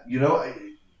 Yeah.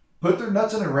 Put their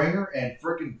nuts in a ringer and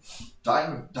freaking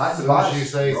tighten the As vice.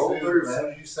 soon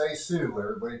as you say sue,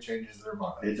 everybody changes their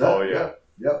mind. Exactly. Oh yeah.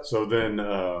 Yep. So then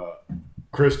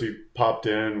Christy popped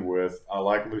in with, "I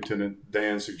like Lieutenant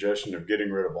Dan's suggestion of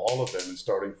getting rid of all of them and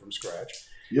starting from scratch."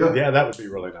 Yeah, that would be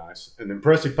really nice. And then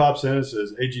Pressy pops in and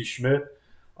says, "A.G. Schmidt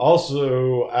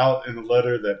also out in the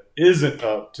letter that isn't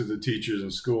up to the teachers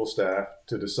and school staff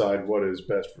to decide what is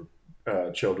best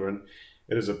for children.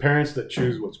 It is the parents that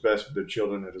choose what's best for their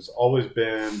children. It has always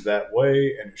been that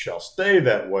way, and it shall stay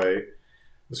that way.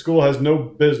 The school has no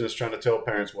business trying to tell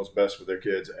parents what's best for their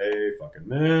kids.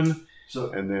 Amen."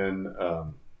 And then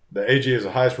the AG is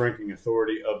the highest ranking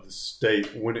authority of the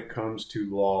state when it comes to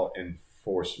law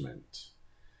enforcement.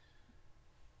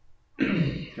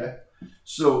 Okay.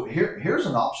 So here's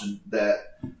an option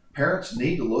that parents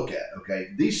need to look at. Okay.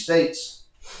 These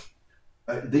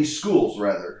schools,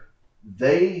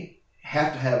 they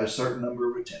have to have a certain number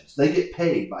of attendance. They get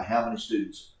paid by how many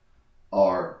students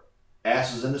are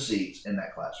asses in the seats in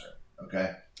that classroom.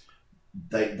 Okay.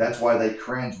 That's why they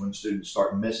cringe when students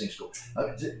start missing school.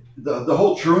 The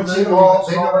whole truancy laws.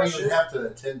 They don't even have to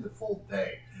attend the full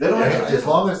day. They don't have to. As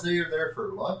long as they are there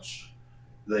for lunch,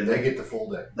 they get the full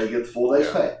day. They get the full day's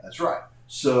pay. That's right.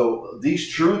 So these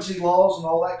truancy laws and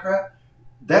all that crap,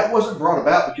 that wasn't brought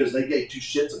about because they gave two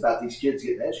shits about these kids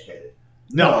getting educated.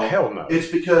 No, hell no. It's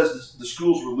because the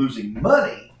schools were losing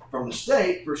money from the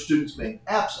state for students being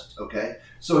absent. Okay.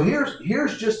 So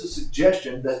here's just a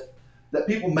suggestion that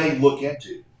people may look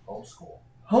into. Homeschool.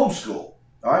 All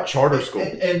right. Charter school.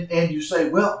 And you say,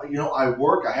 well, I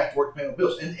work, I have to work to pay my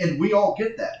bills. And we all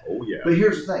get that. Oh, yeah. But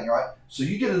here's the thing, all right? So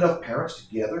you get enough parents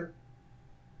together.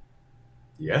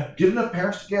 Yeah. Get enough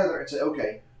parents together and say,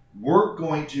 okay, we're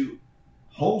going to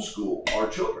homeschool our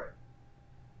children.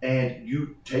 And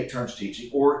you take turns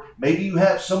teaching. Or maybe you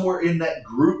have somewhere in that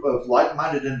group of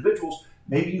like-minded individuals,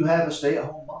 maybe you have a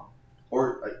stay-at-home mom.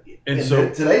 Or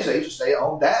today's age, a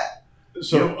stay-at-home dad.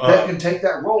 So that can take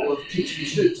that role of teaching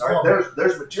students. All right,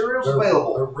 there's materials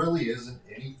available. There really isn't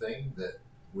anything that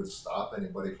would stop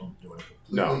anybody from doing it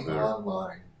completely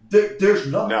online. There's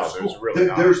not. No, there's really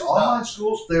not. There's online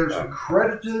schools. There's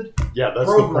accredited. Yeah, that's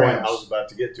programs. The point I was about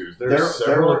to get to. There's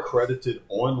several accredited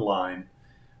online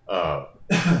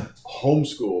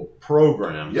homeschool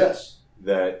programs. Yes.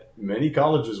 That many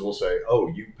colleges will say, "Oh,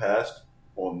 you passed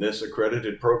on this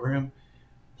accredited program,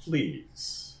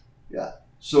 please." Yeah.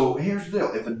 So here's the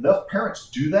deal: if enough parents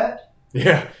do that,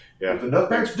 if enough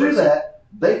parents do that,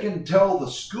 they can tell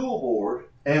the school board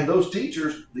and those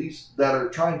teachers, these that are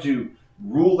trying to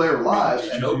rule their lives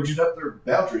and overstep their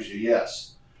boundaries.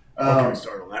 Yes.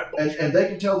 Start on that bullshit. And they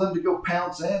can tell them to go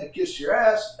pound sand and kiss your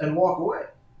ass and walk away.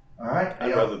 All right.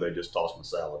 I'd rather they just toss my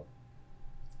salad.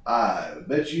 I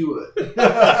bet you would.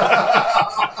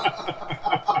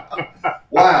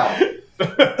 Wow.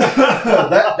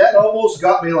 that almost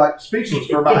got me speechless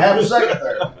for about half a second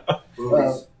there.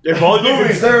 If all you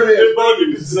could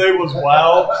say was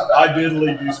 "wow," I did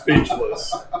leave you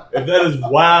speechless. If that is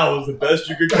 "wow" is the best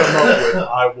you could come up with,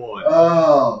 I won.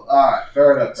 Oh, all right,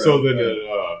 fair enough. So then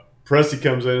Pressy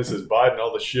comes in and says, "Biden,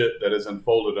 all the shit that has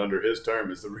unfolded under his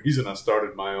term is the reason I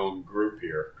started my own group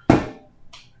here."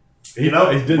 He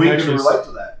didn't we can relate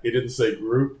to that. He didn't say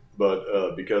group,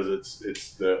 but because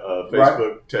it's the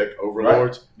Facebook tech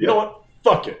overlords. Right. You know what?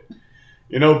 Fuck it.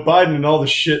 Biden and all the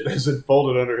shit that's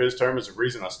unfolded under his term is the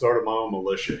reason I started my own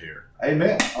militia here.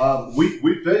 Amen.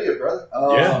 We feel you,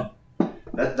 brother.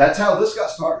 That's how this got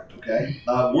started. Okay.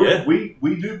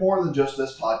 We do more than just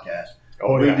this podcast.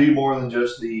 We do more than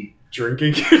just the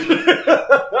drinking.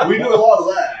 We do a lot of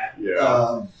that.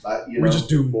 Yeah. We just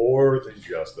do more than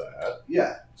just that.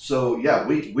 Yeah. So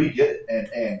we get it,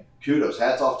 and kudos,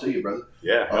 hats off to you, brother.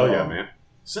 Yeah. Hell yeah, man.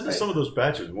 Send us some of those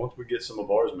batches. And once we get some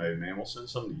of ours made, man, we'll send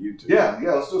some to you too. Yeah,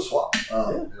 let's do a swap.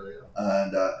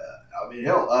 And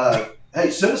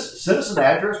hey, send us an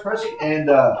address, Pressy,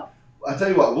 and I tell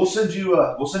you what, we'll send you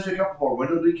a couple more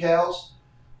window decals,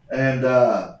 and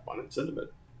why not send them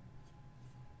it?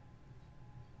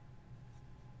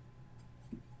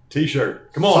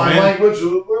 T-shirt. Come on, sign man. language.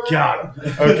 God.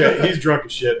 Okay, he's drunk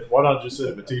as shit. Why not just send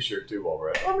him a T-shirt too while we're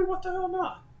at it? I mean, what the hell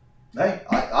not? Hey,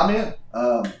 I'm in.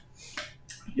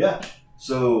 Yeah.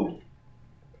 So,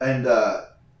 and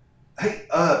hey,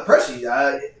 Pressy,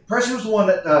 Pressy was the one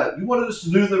that you wanted us to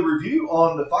do the review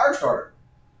on the fire starter.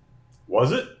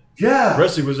 Was it? Yeah.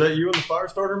 Pressy, was that you on the fire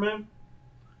starter, man?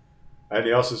 And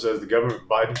he also says the government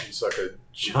Biden can suck a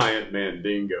giant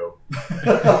mandingo. You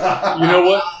know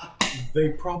what?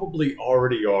 They probably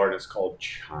already are, and it's called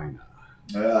China.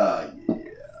 Yeah.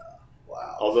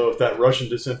 Wow. Although if that Russian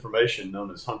disinformation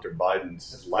known as Hunter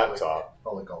Biden's laptop.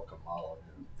 Probably called Kamala.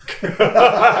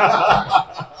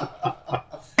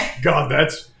 God,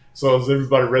 that's... So has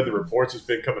everybody read the reports? It's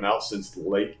been coming out since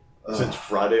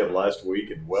Friday of last week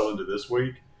and well into this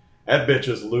week. That bitch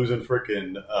is losing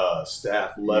freaking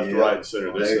staff left, right, and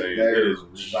center. This thing, it is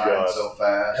just so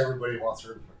fast. Everybody wants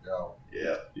her to go.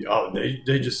 Yeah. Oh,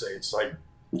 they just say it's like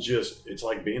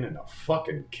being in a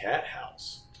fucking cat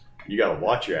house. You got to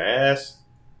watch your ass,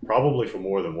 probably for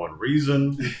more than one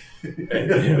reason.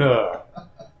 And then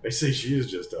they say she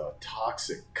is just a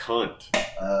toxic cunt.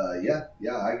 Yeah,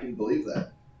 I can believe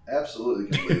that.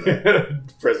 Absolutely can believe that.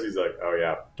 Pressy's like, oh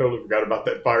yeah, totally forgot about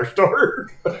that fire starter.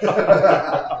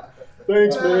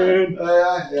 Thanks, man.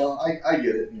 I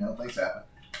get it. Things happen.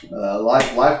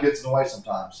 Life gets in the way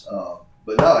sometimes.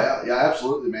 But no, yeah,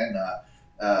 absolutely, man.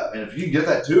 And if you can get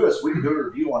that to us, we can do a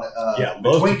review on it.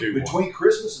 Between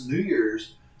Christmas and New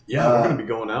Year's. Yeah, we're going to be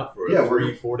going out for a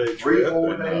 4-day trip.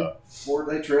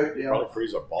 4-day trip. Yeah, probably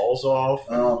freeze our balls off.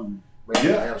 I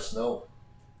have snow.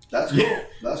 That's cool.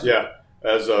 That's cool. Yeah,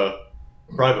 as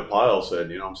Private Pile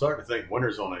said, I'm starting to think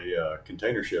winter's on a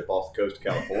container ship off the coast of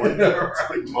California. It's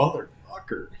like,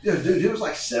 motherfucker. Yeah, dude, it was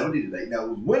like 70 today. Now,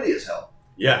 it was windy as hell.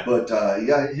 Yeah. But,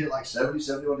 it hit like 70,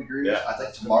 71 degrees. Yeah. I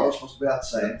think tomorrow's supposed to be about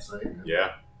the same.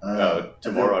 Yeah.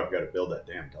 Tomorrow I've got to build that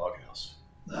damn doghouse.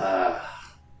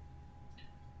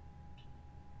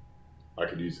 I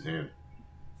could use a hand.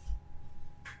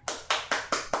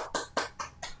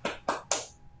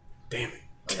 Damn it.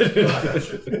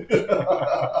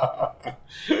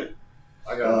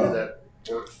 I gotta do that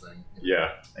work thing.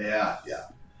 Yeah. Yeah.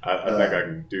 I think I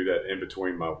can do that in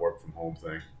between my work from home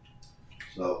thing.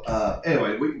 So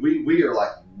anyway, we are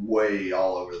like way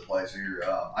all over the place here.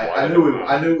 I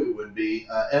knew we would be,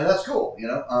 and that's cool.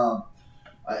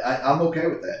 I'm okay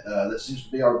with that. That seems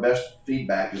to be our best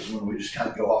feedback is when we just kind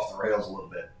of go off the rails a little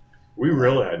bit. We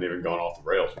really hadn't even gone off the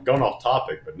rails. We've gone off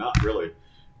topic, but not really.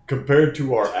 Compared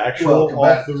to our actual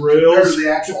off the rails. Compared to the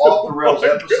actual off the rails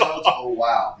episodes. God. Oh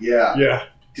wow, yeah. Yeah.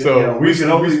 So we can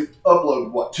only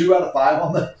upload 2 out of 5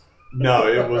 on that. No,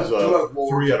 it was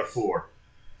 3 out of 4.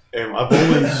 And I've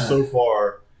only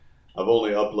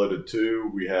uploaded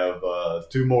 2. We have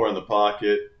 2 more in the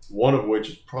pocket. One of which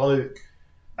is probably.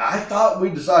 I thought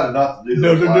we decided not to do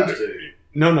those last 2.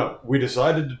 No. We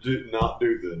decided to not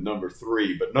do the number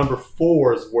 3, but number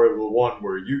 4 is where the one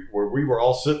where we were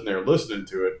all sitting there listening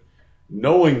to it,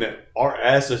 knowing that our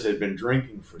asses had been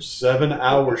drinking for 7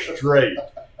 hours straight,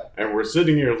 and we're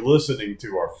sitting here listening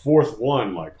to our 4th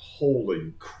one, like,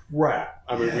 holy crap!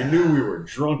 I mean, we knew we were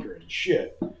drunker and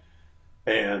shit.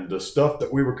 And the stuff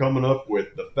that we were coming up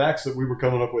with, the facts that we were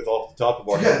coming up with off the top of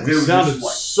our head, we sounded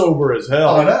sober as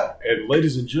hell. I know. And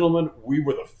ladies and gentlemen, we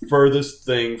were the furthest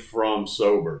thing from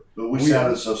sober. But we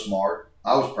sounded so smart.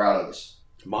 I was proud of us.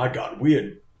 My God,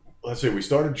 we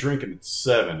started drinking at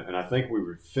 7, and I think we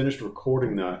finished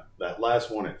recording that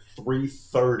last one at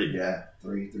 3:30. Yeah,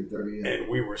 3:30. Yeah. And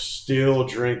we were still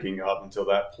drinking up until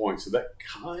that point. So that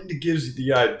kind of gives you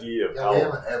the idea of how. We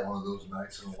haven't had one of those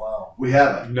nights in a while. We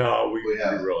haven't. No, we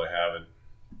really haven't.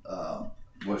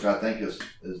 Which I think is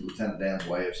Lieutenant Dan's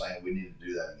way of saying we need to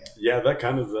do that again. Yeah, that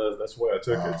kind of that's the way I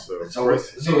took it. So we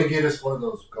need to get us one of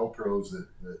those GoPros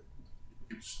that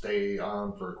stay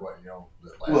on for quite,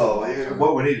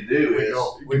 what we need to do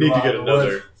we need to get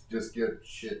another. Just get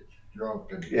shit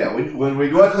drunk. When we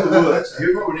go out to the woods,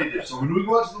 here's what we need to do. So when we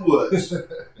go out to the woods, and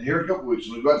here in a couple of weeks,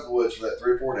 when we go out to the woods for that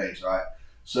 3 or 4 days, right?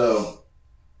 So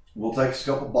we'll take a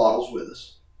couple bottles with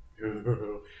us, and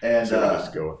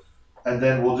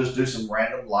then we'll just do some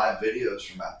random live videos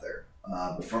from out there.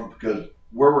 Because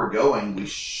where we're going,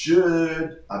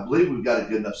 I believe we've got a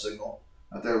good enough signal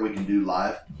out there we can do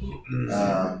live.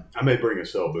 I may bring a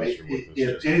cell booster with us.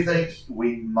 If anything,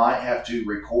 we might have to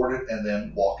record it and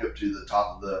then walk up to the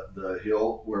top of the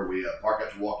hill where we park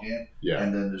out to walk in. Yeah.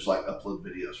 And then just upload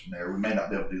videos from there. We may not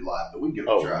be able to do live, but we can give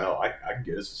it a try. No, I can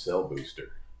get us a cell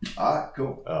booster. All right,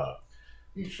 cool.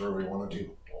 You sure we want to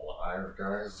do live,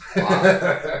 guys?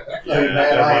 That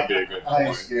might be a good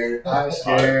point. I'm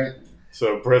scared.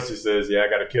 So Pressy says, I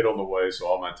got a kid on the way, so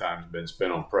all my time's been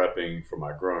spent on prepping for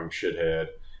my growing shithead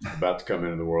about to come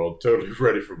into the world. Totally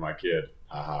ready for my kid.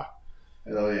 Haha.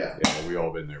 Hell yeah. Yeah, we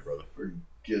all been there, brother.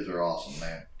 Kids are awesome,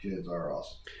 man. Kids are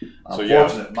awesome. So, I'm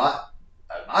fortunate.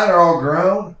 Mine are all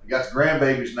grown. I got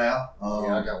grandbabies now.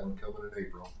 Yeah, I got one coming in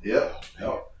April. Yep.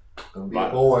 Gonna be a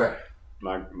boy.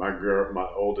 My girl, my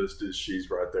oldest she's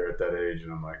right there at that age,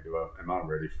 and I'm like, am I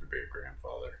ready to be a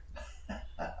grandfather?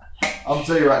 I'm gonna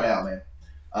tell you right now, man.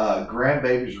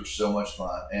 Grandbabies are so much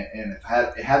fun, and if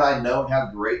had I known how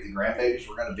great the grandbabies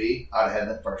were going to be, I'd have had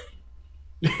them first.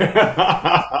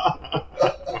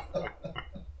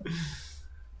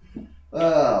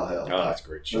 Oh hell! Oh, that's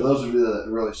great. For those of you that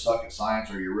really suck at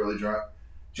science or you're really drunk,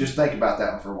 just think about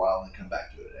that one for a while and then come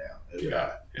back to it now.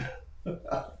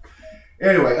 Yeah.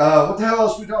 Anyway, what the hell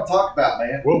else we don't talk about,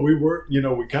 man? Well, we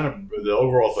kind of, the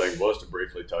overall thing was to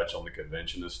briefly touch on the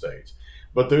Convention of States.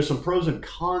 But there's some pros and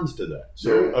cons to that.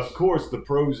 So, of course, the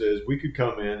pros is we could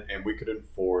come in and we could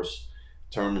enforce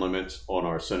term limits on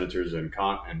our senators and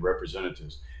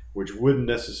representatives, which wouldn't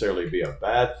necessarily be a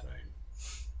bad thing.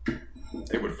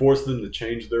 It would force them to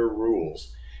change their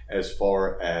rules as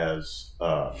far as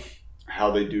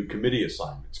how they do committee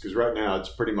assignments. Because right now it's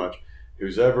pretty much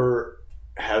whoever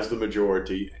has the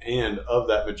majority, and of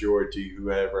that majority,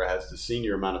 whoever has the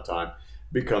senior amount of time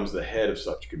becomes the head of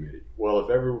such committee. Well, if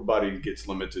everybody gets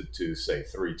limited to, say,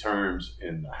 3 terms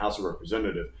in the House of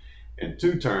Representatives and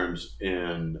 2 terms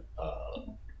in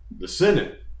the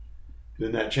Senate,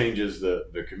 then that changes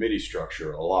the committee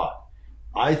structure a lot.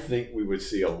 I think we would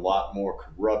see a lot more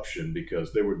corruption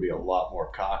because there would be a lot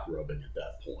more cock rubbing at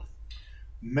that point.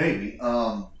 Maybe.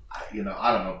 I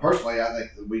don't know. Personally, I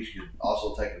think that we should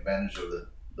also take advantage of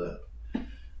the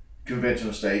Convention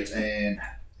of States and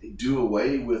do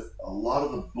away with a lot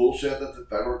of the bullshit that the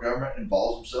federal government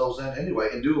involves themselves in anyway,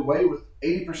 and do away with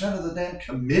 80% of the damn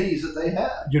committees that they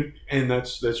have. And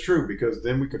that's true, because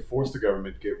then we could force the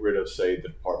government to get rid of, say, the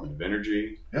Department of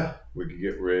Energy. Yeah. We could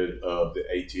get rid of the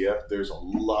ATF. There's a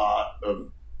lot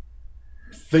of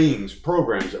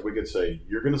programs that we could say,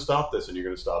 you're going to stop this and you're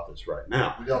going to stop this right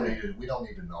now. We don't need to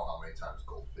know how many times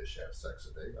goldfish have sex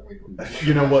a day. I mean,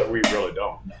 you know what? We really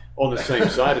don't. No. On the same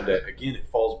side of that, again, it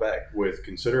falls back with,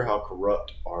 consider how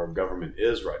corrupt our government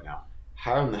is right now.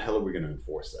 How in the hell are we going to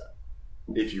enforce that?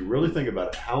 If you really think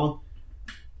about it,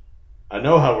 I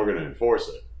know how we're going to enforce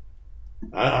it.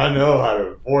 I know how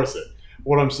to enforce it.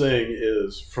 What I'm saying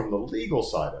is, from the legal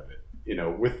side of it,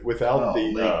 without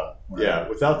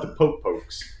without the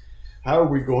pokes, how are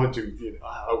we going to,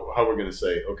 how we're going to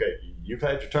say, okay, you've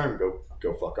had your turn, go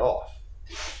fuck off.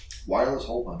 Wireless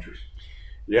hole punchers.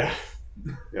 Yeah.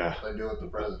 They do it the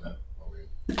president.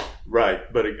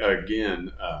 Right, but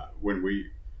again, when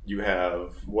you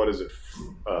have, what is it,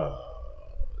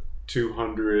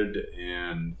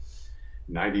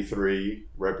 293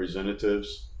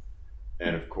 representatives,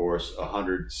 and of course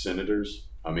 100 senators.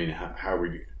 I mean, how are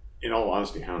we? In all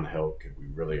honesty, how in the hell could we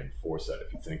really enforce that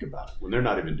if you think about it, when they're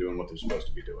not even doing what they're supposed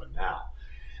to be doing now?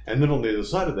 And then on the other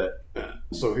side of that,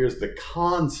 so here's the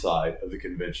con side of the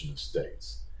Convention of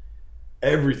States.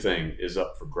 Everything is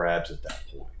up for grabs at that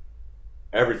point.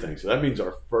 Everything. So that means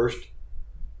the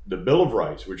Bill of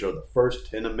Rights, which are the first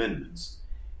 10 amendments,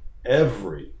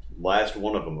 every last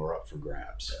one of them are up for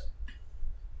grabs.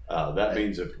 That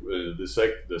means if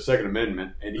the Second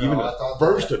Amendment and even the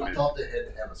First Amendment. I thought they had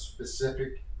to have a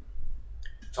specific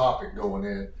topic going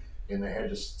in, and they had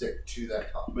to stick to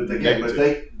that topic. But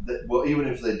even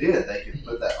if they did, they could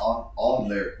put that on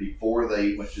there before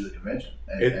they went to the convention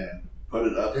and put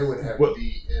it up. It would have to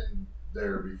be in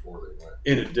there before they went.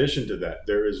 In addition to that,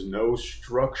 there is no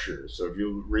structure. So if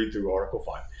you read through Article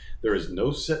 5, there is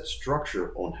no set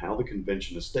structure on how the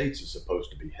Convention of States is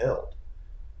supposed to be held.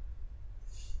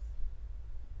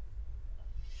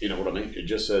 You know what I mean? It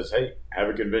just says, hey, have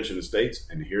a Convention of States,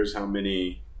 and here's how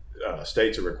many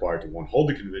states are required to, one, hold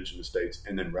the Convention of States,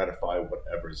 and then ratify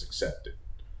whatever is accepted.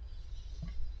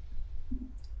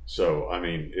 So, I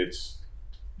mean, it's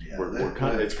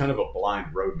kind of a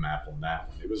blind roadmap on that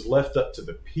one. It was left up to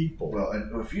the people. Well,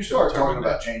 and if you start talking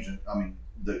about changing, I mean,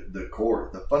 the core,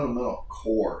 the fundamental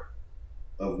core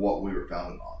of what we were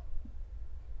founded on,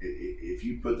 if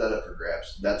you put that up for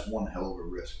grabs, that's one hell of a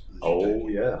risk. Oh,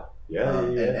 yeah.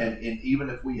 And even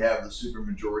if we have the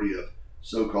supermajority of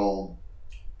so-called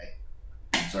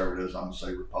conservatives, I'm going to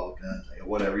say Republicans,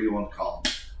 whatever you want to call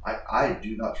them, I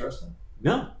do not trust them.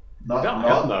 No. Not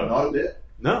a bit.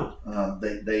 No.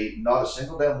 They not a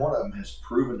single damn one of them has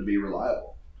proven to be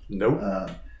reliable. Nope.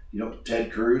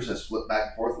 Ted Cruz has flipped back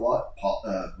and forth a lot.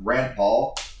 Rand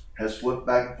Paul has flipped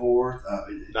back and forth.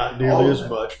 Not nearly as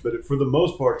much, but for the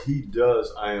most part, he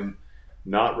does. I am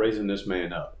not raising this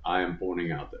man up. I am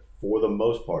pointing out that for the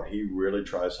most part, he really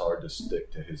tries hard to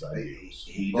stick to his ideals.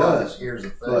 He does. Here's the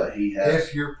thing. But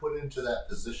if you're put into that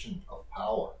position of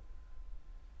power,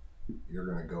 you're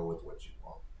going to go with what you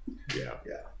want. Yeah.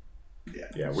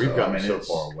 Yeah, we've gotten so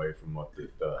far away from what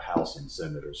the House and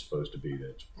Senate are supposed to be.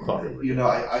 That's fucking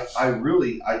ridiculous. I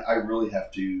really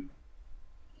have to.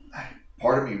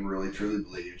 Part of me really truly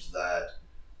believes that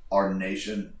our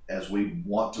nation, as we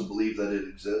want to believe that it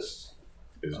exists,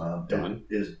 is done.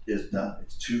 Is done.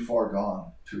 It's too far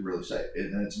gone to really say.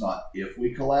 And it's not if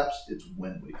we collapse; it's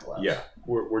when we collapse. Yeah,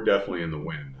 we're definitely in the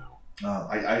wind now.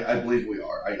 I believe we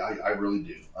are. I really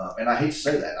do. And I hate to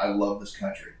say that. I love this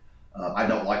country. I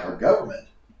don't like our government,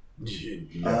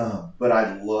 but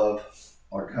I love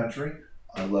our country.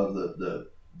 I love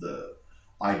the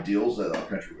ideals that our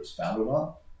country was founded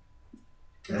on.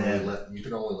 You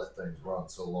can only let things run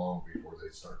so long before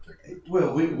they start taking.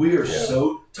 Well, we are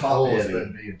so top heavy. It's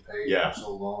been being paid for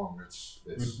so long.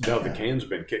 It's no, the can's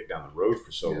been kicked down the road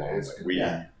for so long.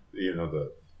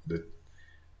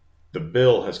 The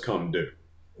bill has come due.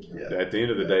 Yeah. At the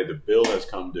end of the day, the bill has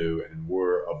come due, and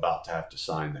we're about to have to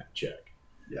sign that check.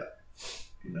 Yeah,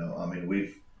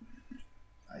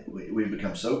 we've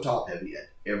become so top heavy at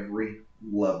every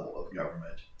level of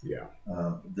government. Yeah,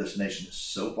 this nation is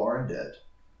so far in debt.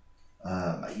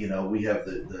 We have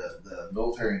the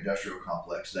military industrial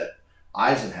complex that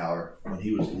Eisenhower, when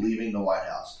he was leaving the White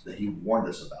House, that he warned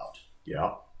us about.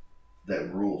 Yeah,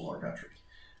 that rules our country.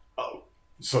 Oh.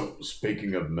 So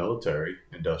speaking of military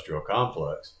industrial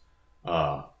complex,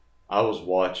 I was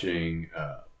watching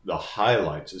the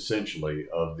highlights essentially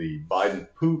of the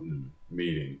Biden-Putin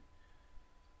meeting,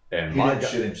 and he didn't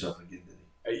shit himself again, did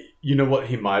he? You know what?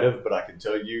 He might have, but I can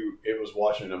tell you, it was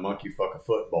watching a monkey fuck a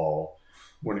football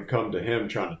when it come to him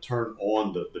trying to turn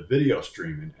on the video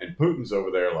streaming, and Putin's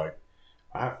over there like.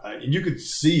 You could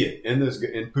see it in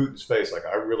Putin's face. Like,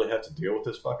 I really have to deal with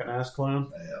this fucking ass clown.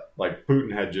 Yeah. Like,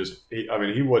 Putin had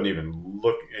he wouldn't even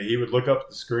look. He would look up at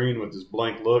the screen with this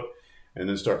blank look and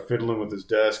then start fiddling with his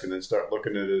desk and then start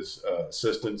looking at his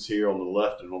assistants here on the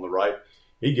left and on the right.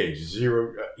 He gave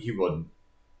zero. He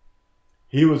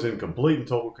was in complete and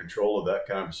total control of that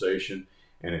conversation.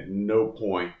 And at no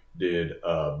point did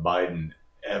Biden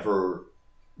ever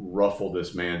ruffle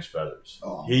this man's feathers.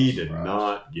 He did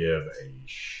not give a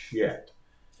shit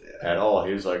at all.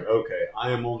 He was like, okay,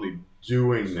 I am only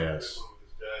doing this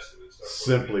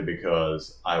simply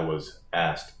because I was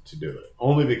asked to do it.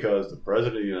 Only because the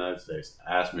President of the United States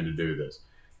asked me to do this.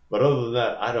 But other than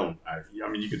that, I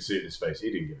mean, you could see it in his face.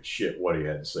 He didn't give a shit what he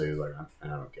had to say. He was like, I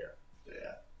don't care.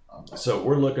 Yeah. So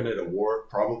we're looking at a war,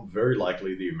 probably very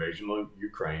likely the invasion of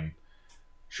Ukraine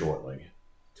shortly.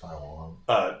 Taiwan.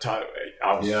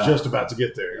 I was just about to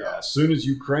get there. Yeah. As soon as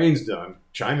Ukraine's done,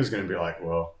 China's going to be like,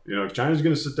 well, China's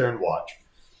going to sit there and watch.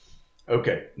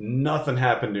 Okay, nothing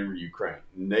happened in Ukraine.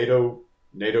 NATO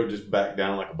just backed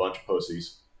down like a bunch of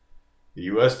pussies. The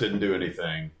U.S. didn't do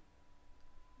anything.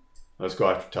 Let's go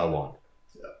after Taiwan.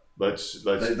 Yeah. Let's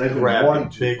they've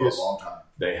grab the biggest. For a long time.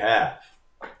 They have,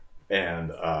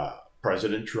 and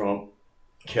President Trump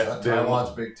kept them.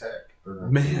 Taiwan's big tech.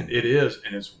 Man, it is,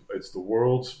 and it's the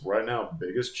world's right now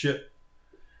biggest chip.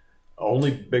 Only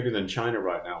bigger than China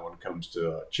right now when it comes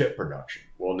to chip production.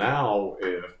 Well, now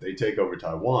if they take over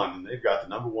Taiwan and they've got the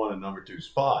number 1 and number 2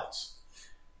 spots,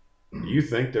 do you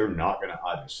think they're not going to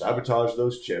either sabotage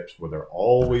those chips where they're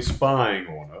always spying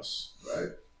on us,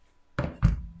 right,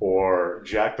 or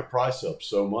jack the price up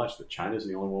so much that China's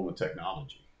the only one with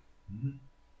technology? Mm-hmm.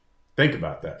 Think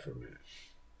about that for a minute.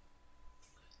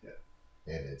 Yeah,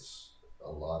 and it's a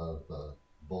lot of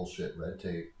bullshit red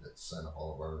tape that sent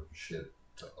all of our shit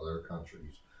to other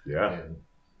countries. Yeah, and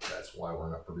that's why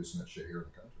we're not producing that shit here in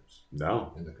the countries.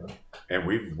 No, in the country, and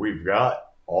we've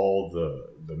got all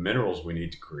the minerals we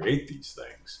need to create these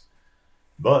things.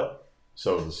 But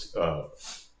so this,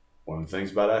 one of the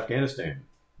things about Afghanistan,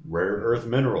 rare earth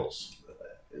minerals.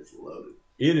 It's loaded.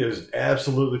 It is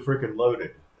absolutely freaking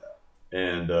loaded,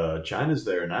 and China's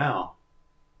there now.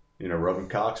 Rubbing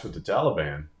cocks with the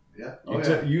Taliban. Yeah.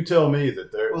 You tell me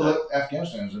that they're... Well, look,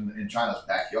 Afghanistan's in China's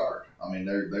backyard. I mean,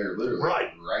 they're literally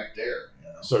right there.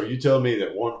 So you tell me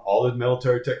that all the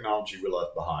military technology we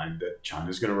left behind, that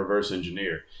China's going to reverse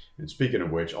engineer. And speaking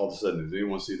of which, all of a sudden, does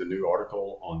anyone see the new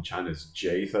article on China's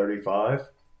J-35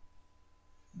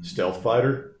 stealth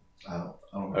fighter? I don't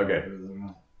know. Okay.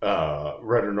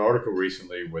 Read an article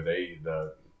recently where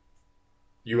the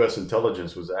U.S.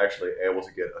 intelligence was actually able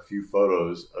to get a few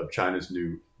photos of China's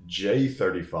new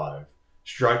J-35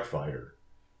 strike fighter,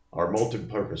 our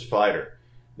multi-purpose fighter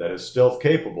that is stealth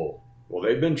capable. Well,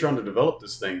 they've been trying to develop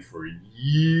this thing for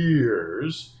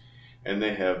years, and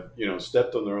they have,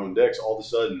 stepped on their own decks. All of a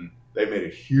sudden, they made a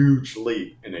huge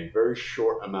leap in a very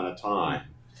short amount of time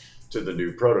to the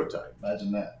new prototype.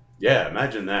 Imagine that. Yeah,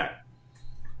 imagine that.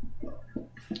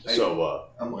 Hey, So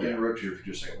I'm going to interrupt you for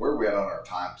just a second. Where are we at on our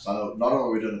time? Because I know not only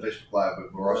are we doing the Facebook Live,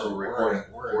 but we're also recording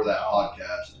for that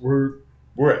podcast.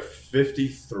 we're at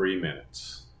 53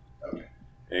 minutes. Okay.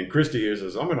 And Christy here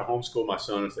says, I'm going to homeschool my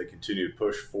son if they continue to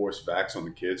push force vax on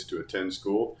the kids to attend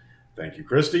school. Thank you,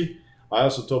 Christy. I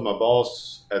also told my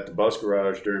boss at the bus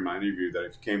garage during my interview that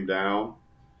if he came down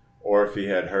or if he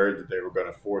had heard that they were going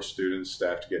to force students,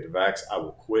 staff to get the vax, I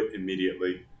will quit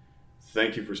immediately.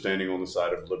 Thank you for standing on the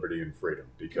side of liberty and freedom,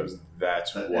 because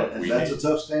that's what we need. That's a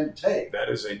tough stand to take. That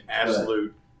is an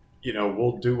absolute,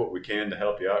 we'll do what we can to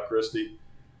help you out, Christy.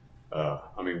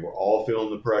 We're all feeling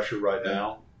the pressure right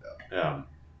now.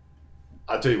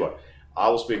 I'll tell you what, I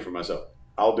will speak for myself.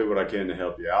 I'll do what I can to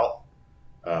help you out.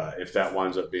 If that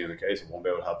winds up being the case, I won't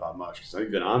be able to help out much because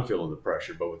even I'm feeling the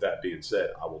pressure. But with that being said,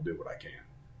 I will do what I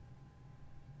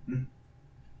can.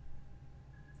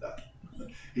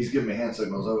 He's giving me hand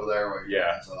signals over there.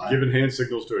 Giving hand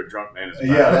signals to a drunk man is bad.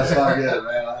 Yeah, that's not good,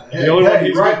 man. The only one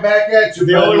he's back at you.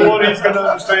 The only one he's going to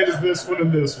understand is this one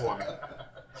and this one.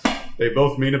 They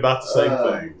both mean about the same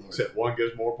thing, except one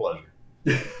gives more pleasure.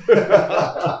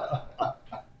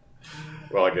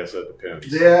 Well, I guess that depends.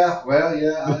 Yeah, well,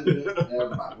 yeah.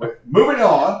 Never mind. Moving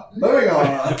on. Wow.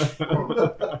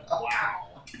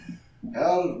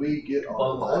 How did we get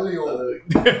on?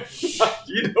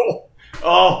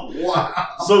 Wow.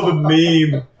 So the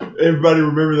meme, everybody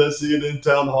remember that CNN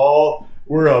town hall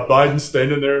where Biden's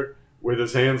standing there with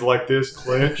his hands like this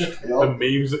clenched? Yep. The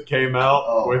memes that came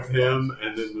out with him,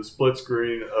 and then the split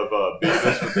screen of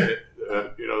Beavis with it,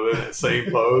 in that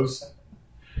same pose.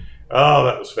 Oh,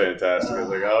 that was fantastic. I was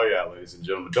like, oh yeah, ladies and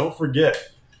gentlemen, don't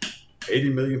forget, 80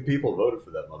 million people voted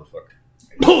for that motherfucker.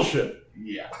 Bullshit.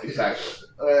 Yeah, exactly.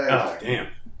 Oh, damn.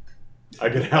 I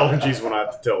get allergies when I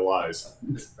have to tell lies.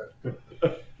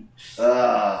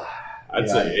 I'd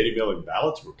say 80 million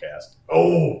ballots were cast.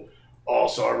 So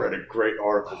I read a great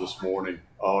article this morning.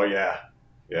 Oh, yeah.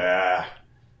 Yeah.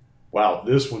 Wow,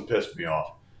 this one pissed me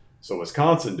off. So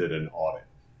Wisconsin did an audit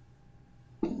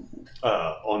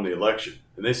on the election.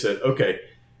 And they said, okay,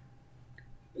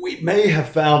 we may have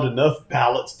found enough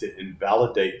ballots to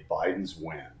invalidate Biden's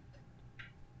win.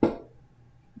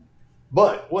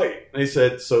 But wait, they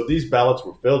said, so these ballots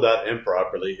were filled out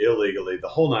improperly, illegally, the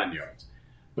whole 9 yards.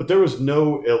 But there was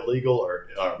no illegal or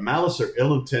malice or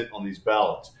ill intent on these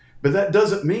ballots. But that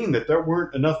doesn't mean that there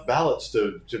weren't enough ballots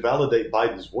to validate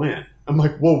Biden's win. I'm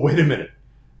like, whoa, wait a minute.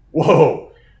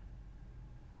 Whoa.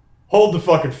 Hold the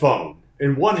fucking phone.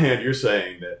 In one hand, you're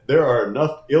saying that there are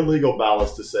enough illegal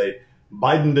ballots to say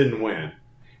Biden didn't win.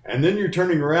 And then you're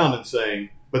turning around and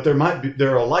saying, but there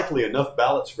are likely enough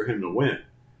ballots for him to win.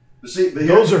 But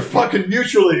those are fucking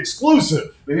mutually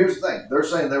exclusive. But here's the thing. They're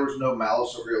saying there was no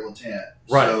malice or ill intent.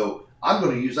 Right. So I'm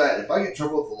going to use that. If I get in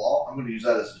trouble with the law, I'm going to use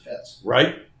that as defense.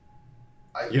 Right.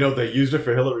 They used it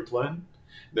for Hillary Clinton.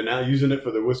 They're now using it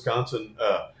for the Wisconsin.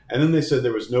 And then they said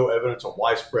there was no evidence of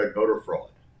widespread voter fraud.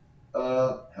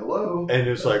 Hello. And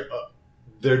it's like,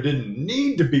 there didn't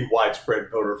need to be widespread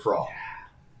voter fraud.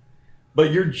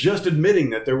 But you're just admitting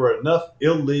that there were enough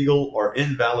illegal or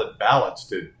invalid ballots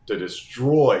to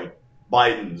destroy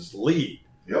Biden's lead.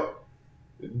 Yep.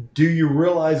 Do you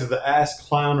realize the ass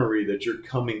clownery that you're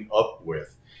coming up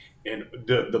with and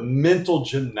the mental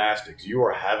gymnastics you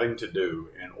are having to do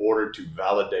in order to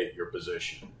validate your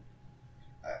position?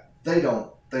 They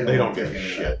don't give a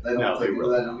shit. They don't take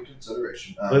that into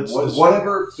consideration.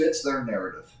 Whatever fits their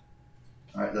narrative.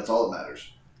 All right, that's all that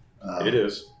matters. It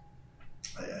is.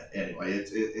 Anyway,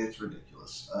 it's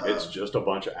ridiculous. It's just a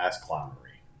bunch of ass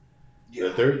clownery.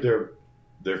 Yeah.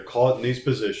 They're caught in these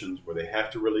positions where they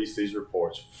have to release these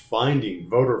reports finding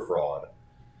voter fraud,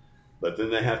 but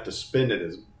then they have to spin it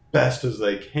as best as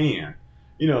they can.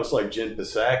 It's like Jen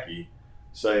Psaki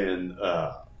saying,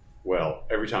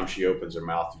 every time she opens her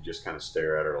mouth, you just kind of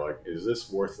stare at her like, is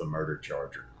this worth the murder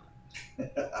charge or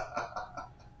not?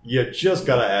 You just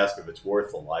got to ask if it's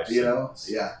worth the life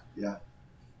sentence. Yeah.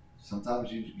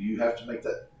 Sometimes you have to make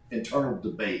that internal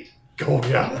debate.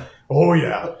 Oh,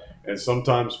 yeah. And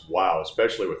sometimes, wow,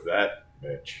 especially with that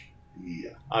bitch.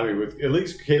 Yeah. With at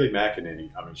least Kayleigh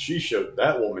McEnany,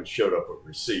 that woman showed up with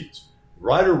receipts.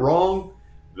 Right or wrong,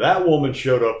 that woman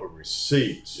showed up with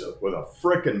receipts with a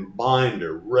frickin'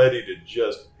 binder ready to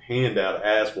just hand out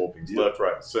ass whoopings left,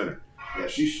 right, and center. Yeah,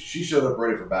 she showed up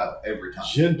ready for battle every time.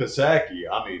 Jen Psaki,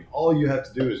 all you have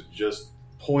to do is just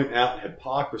point out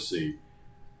hypocrisy.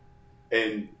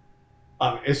 And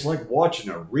it's like watching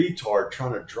a retard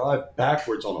trying to drive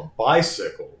backwards on a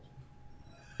bicycle.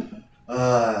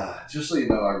 Just so you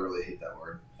know, I really hate that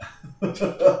word.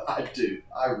 I do.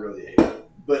 I really hate it.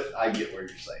 But I get what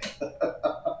you're saying.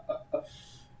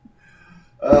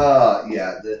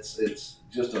 Yeah, it's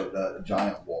just a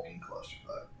giant walking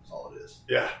clusterfuck. That's all it is.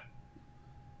 Yeah.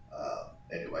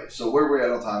 Anyway, so where are we at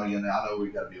on time again? Now I know we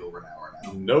got to be over an hour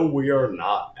now. No, we are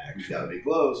not, We actually. got to be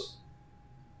close.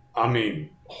 I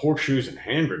mean, horseshoes and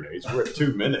hand grenades. We're at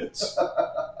 2 minutes.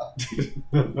 A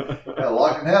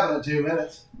lot can happen in 2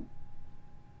 minutes.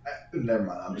 Never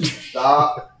mind. I'm just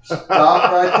stop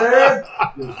right there.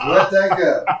 Just let that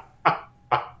go.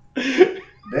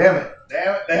 Damn it!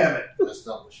 That's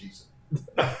not what she said.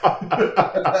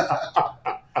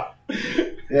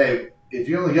 Hey, if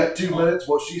you only got 2 minutes,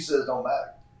 what she says don't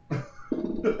matter.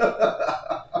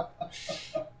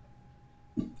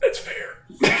 That's fair.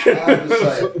 I'm just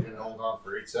saying. You can hold on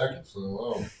for 8 seconds.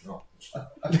 So, no.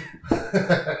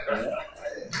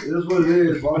 It is what it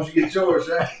is. As long as you get yours,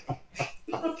 eh?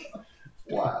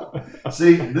 Wow.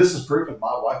 See, this is proof that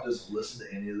my wife doesn't listen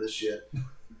to any of this shit.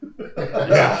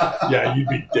 Yeah, you'd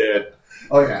be dead.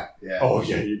 Oh yeah.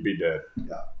 You'd be dead.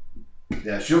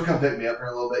 Yeah, she'll come pick me up here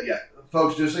in a little bit. Yeah,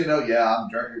 folks, just so you know, yeah, I'm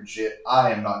drinking and shit.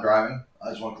 I am not driving.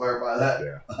 I just want to clarify that.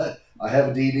 Yeah. I have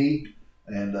a DD,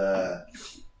 and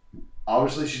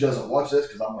obviously she doesn't watch this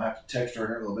because I'm gonna have to text her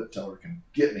here in a little bit, tell her to come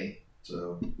get me.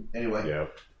 So anyway, Yeah.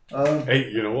 Hey,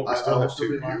 you know what? We still have 2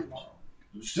 years.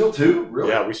 Still 2, really?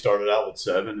 Yeah, we started out with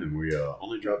 7, and we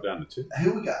only dropped down to 2.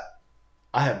 Who we got?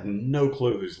 I have no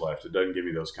clue who's left. It doesn't give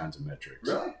me those kinds of metrics.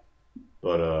 Really?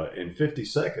 But in 50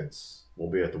 seconds, we'll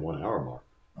be at the 1 hour mark.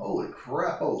 Holy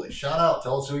crap! Holy shit! Shout out.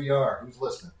 Tell us who you are. Who's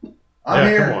listening? I'm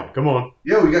here. Come on.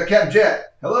 Yo, we got Captain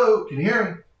Jack. Hello, can you hear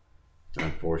me?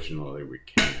 Unfortunately, we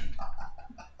can't.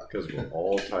 Because we're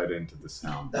all tied into the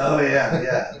sound. Oh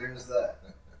yeah. There's that.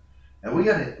 And we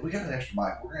got an extra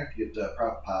mic. We're gonna have to get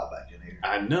Private Pile back in here.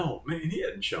 I know, man. He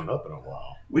hadn't shown up in a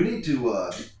while. We need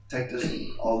to take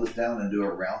all this down and do a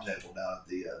round table down at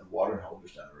the watering hole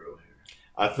just down the road here.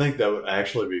 I think that would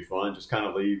actually be fun. Just kind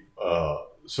of leave.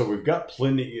 So we've got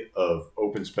plenty of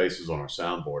open spaces on our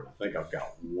soundboard. I think I've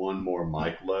got one more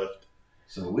mic left.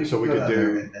 So we So we go could down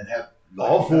do there and have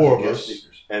all 4 of guest us.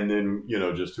 speakers. And then,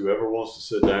 just whoever wants to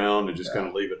sit down and just kind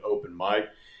of leave it open mic.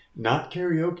 Not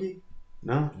karaoke.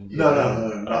 No. No,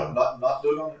 not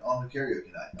do it on the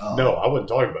karaoke night. No, I wasn't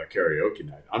talking about karaoke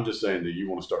night. I'm just saying that you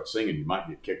want to start singing, you might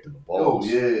get kicked in the balls. Oh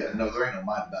yeah. No, there ain't no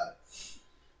mind about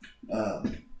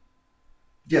it.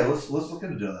 Yeah, let's look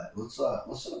into doing that. Let's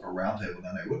set up a round table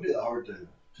down there. It wouldn't be that hard to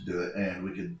do it, and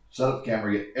we could set up the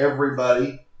camera, get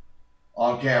everybody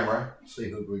on camera. See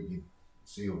who we can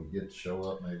get to show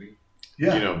up. Maybe.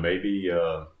 Yeah. Maybe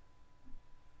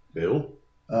Bill.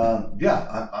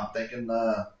 Yeah, I'm thinking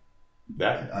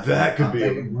that could be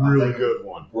a really good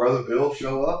one. Brother Bill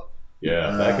show up.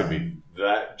 Yeah, that could be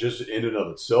that. Just in and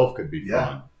of itself could be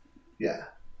fun. Yeah.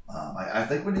 I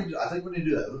think we need to do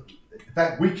that. In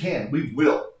fact, we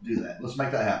will do that. Let's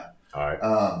make that happen. All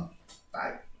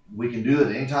right. We can do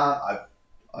that anytime.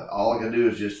 All I can do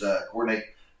is just coordinate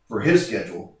for his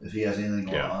schedule if he has anything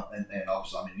going on. And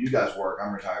obviously, you guys work.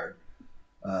 I'm retired.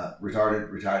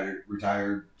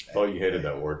 Retired. Oh, you hated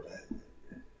that word.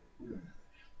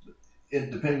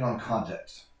 Depending on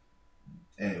context.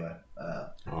 Anyway. Yeah,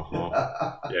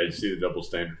 you see the double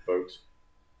standard, folks.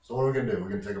 So what are we gonna do? We're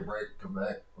gonna take a break, come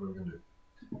back. What are we gonna do?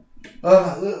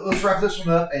 Let's wrap this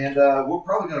one up, and we're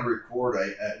probably going to record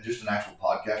just an actual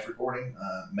podcast recording,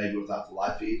 maybe without the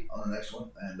live feed on the next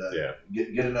one, and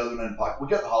get another one in the pocket. We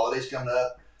got the holidays coming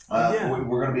up. We're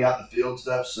going to be out in the field and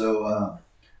stuff, so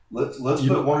let's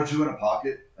put 1 or 2 in a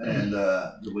pocket, and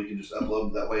we can just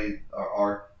upload. That way,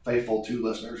 our faithful 2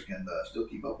 listeners can still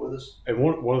keep up with us. And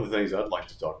one of the things I'd like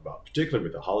to talk about, particularly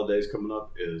with the holidays coming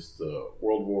up, is the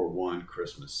World War I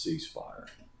Christmas ceasefire.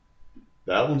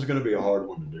 That one's going to be a hard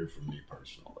one to do for me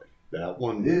personally. That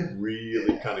one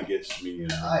really kind of gets me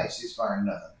in. I ain't ceasefire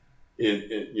nothing.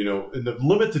 In the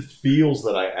limited feels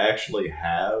that I actually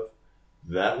have,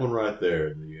 that one right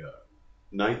there, the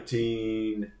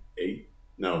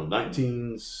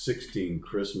 1916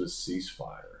 Christmas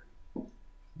ceasefire.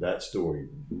 That story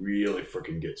really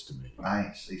freaking gets to me. I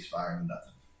ain't ceasefire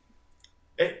nothing.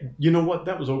 You know what?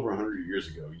 That was over 100 years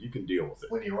ago. You can deal with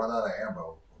it. When you run out of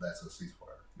ammo, that's a ceasefire.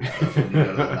 That's when you go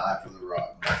to the knife or the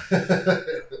rock.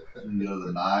 You go to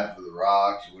the knife or the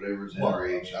rocks or whatever's in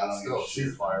reach. I don't still know.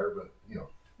 ceasefire, but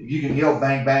you can yell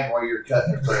bang bang while you're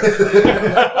cutting your throat.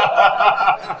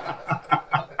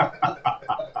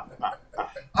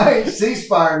 I ain't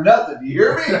ceasefire nothing. Do you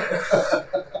hear me?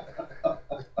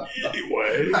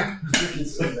 Anyway, you can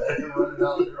say that. You're running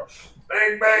down the road.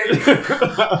 Bang bang.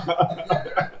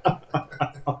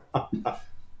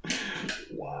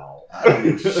 wow. I don't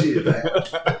give a shit, man.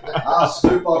 I'll I'll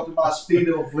scoop off to my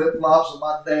Speedo flip flops and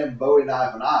my damn Bowie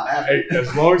knife, and I'm happy. Hey,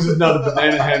 as long as it's not a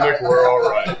banana hammock, we're all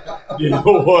right. You know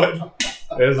what?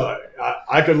 It's like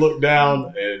I could look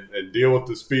down and deal with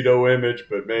the Speedo image,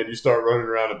 but man, you start running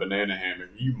around a banana hammock,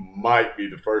 you might be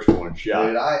the first one shot.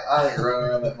 Dude, I ain't running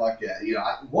around nothing like that. You know,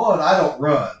 I don't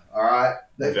run. All right,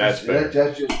 That's fair.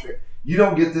 That's just fair. You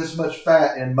don't get this much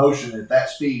fat in motion at that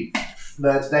speed.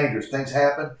 That's dangerous. Things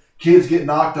happen. Kids get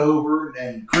knocked over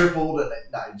and crippled, and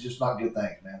it's just not good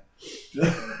things, man.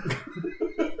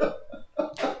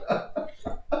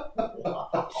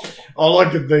 All I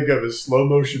can think of is slow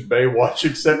motion Baywatch,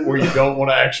 except where you don't want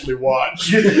to actually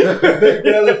watch. Big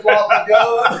belly flopping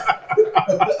going.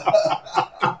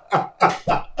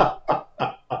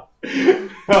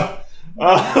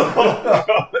 Oh,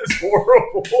 God, that's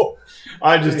horrible.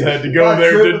 I just had to go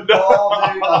there, didn't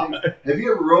I? Have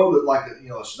you ever rolled it like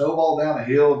a snowball down a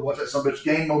hill and watch that some bitch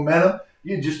gain momentum?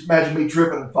 You just imagine me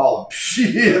tripping and falling.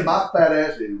 Shit, my fat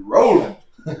ass is rolling.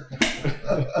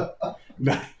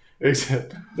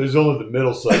 Except there's only the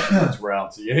middle section that's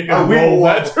round, so you ain't gonna roll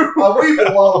that too. I weep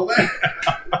along there.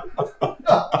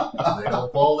 They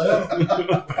don't fall down.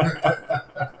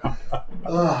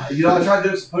 I tried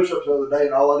doing some push-ups the other day,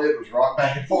 and all I did was rock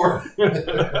back and forth.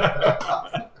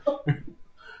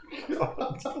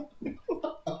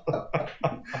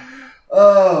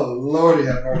 Oh, Lordy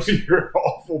have mercy. You're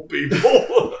awful people.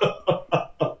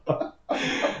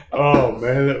 Oh,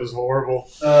 man, that was horrible.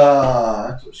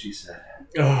 That's what she said.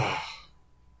 I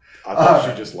thought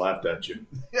she just laughed at you.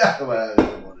 Yeah, well,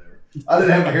 whatever. I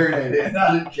didn't have a hearing aid in.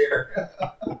 I didn't care.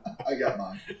 I got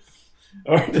mine.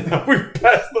 All right, now we've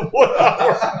passed the 1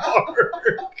 hour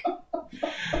mark.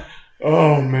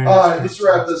 Oh, man. All right, let's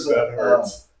wrap this up.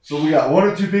 So we got 1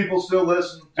 or 2 people still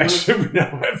listening. Actually, we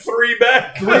now have 3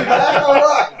 back. 3 back? All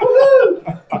right. Woo-hoo!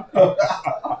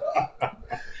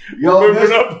 Y'all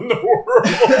moving up in the world.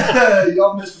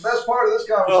 Y'all missed the best part of this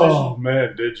conversation. Oh,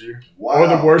 man, did you? Wow. Or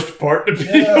the worst part to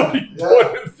be on your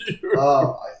point of view.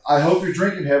 I hope you're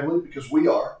drinking heavily because we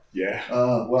are. Yeah.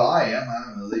 Well, I am. I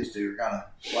don't know. These two are kind of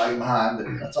lagging behind, but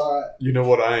that's all right. You know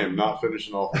what? I am not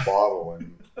finishing off a bottle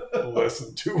in less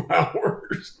than 2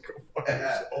 hours. Go fuck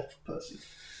yourself. Pussy.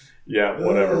 Yeah,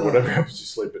 whatever. Whatever helps you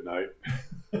sleep at night.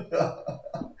 I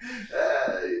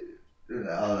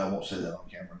won't say that on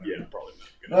camera. No. Yeah, probably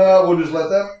not. We'll just let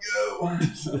that one go.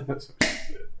 That's what she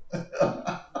said.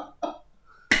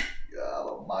 God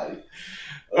almighty.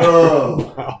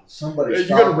 Oh, Wow. Somebody Are you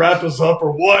going to wrap us up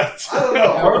or what? I don't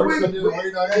know.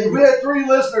 We had 3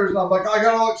 listeners, and I'm like, I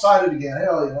got all excited again.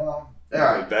 Hell, all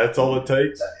right. That's all it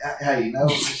takes? Hey,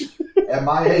 at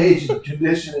my age and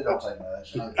condition, it don't take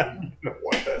much. You know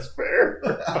what? That's fair.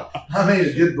 I mean,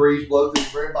 a good breeze blows through the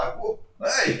brain, like, whoa,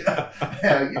 hey,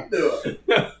 how you doing?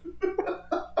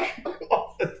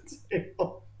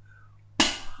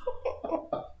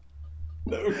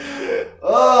 No shit.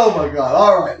 Oh my God!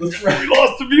 All right, let's wrap. We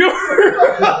lost a viewer.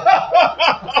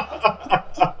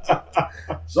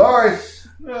 Sorry.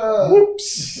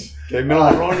 Whoops. Came in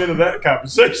on the wrong end of that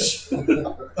conversation.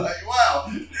 Wow,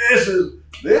 this is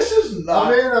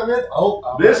not. This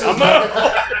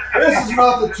is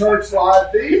not the church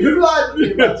live feed. Who lied to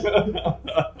me about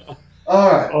that?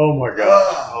 All right. Oh my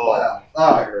God. Wow.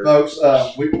 All right, folks.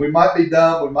 We might be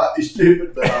dumb, we might be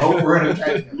stupid, but I hope we're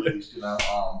entertaining at least.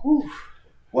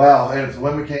 Wow. And if the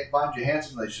women can't find you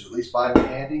handsome, they should at least find you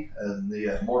handy. In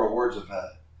the immortal words of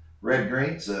Red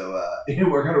Green. So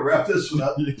we're going to wrap this one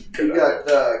up. We got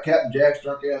Captain Jack's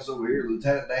drunk ass over here,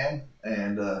 Lieutenant Dan,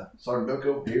 and Sergeant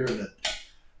Bilko here in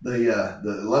the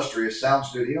illustrious sound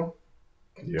studio.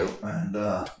 Yep. And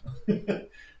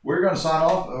we're going to sign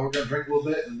off. We're going to drink a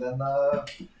little bit, and then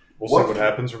we'll see what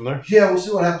happens from there. Yeah, we'll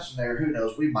see what happens from there. Who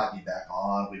knows? We might be back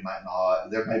on. We might not.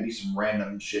 There may be some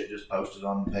random shit just posted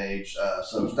on the page.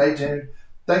 So stay tuned.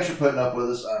 Thanks for putting up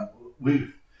with us.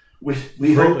 We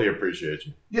greatly appreciate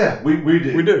you. Yeah, we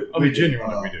do. We do. I mean,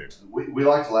 genuinely, we do. We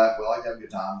like to laugh. We like to have a good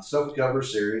time. The stuff we cover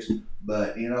is serious,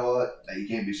 but you know what? You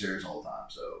can't be serious all the time.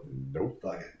 So nope.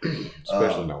 Fuck it.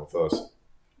 Especially not with us.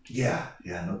 Yeah.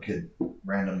 No kid.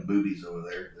 Random boobies over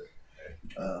there.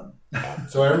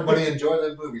 So everybody enjoy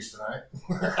the movies tonight.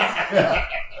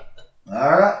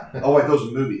 All right. Oh wait, those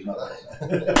are movies. Not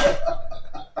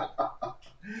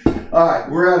all right,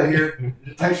 we're out of here.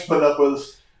 Thanks for putting up with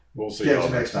us. We'll see you all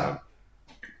next time.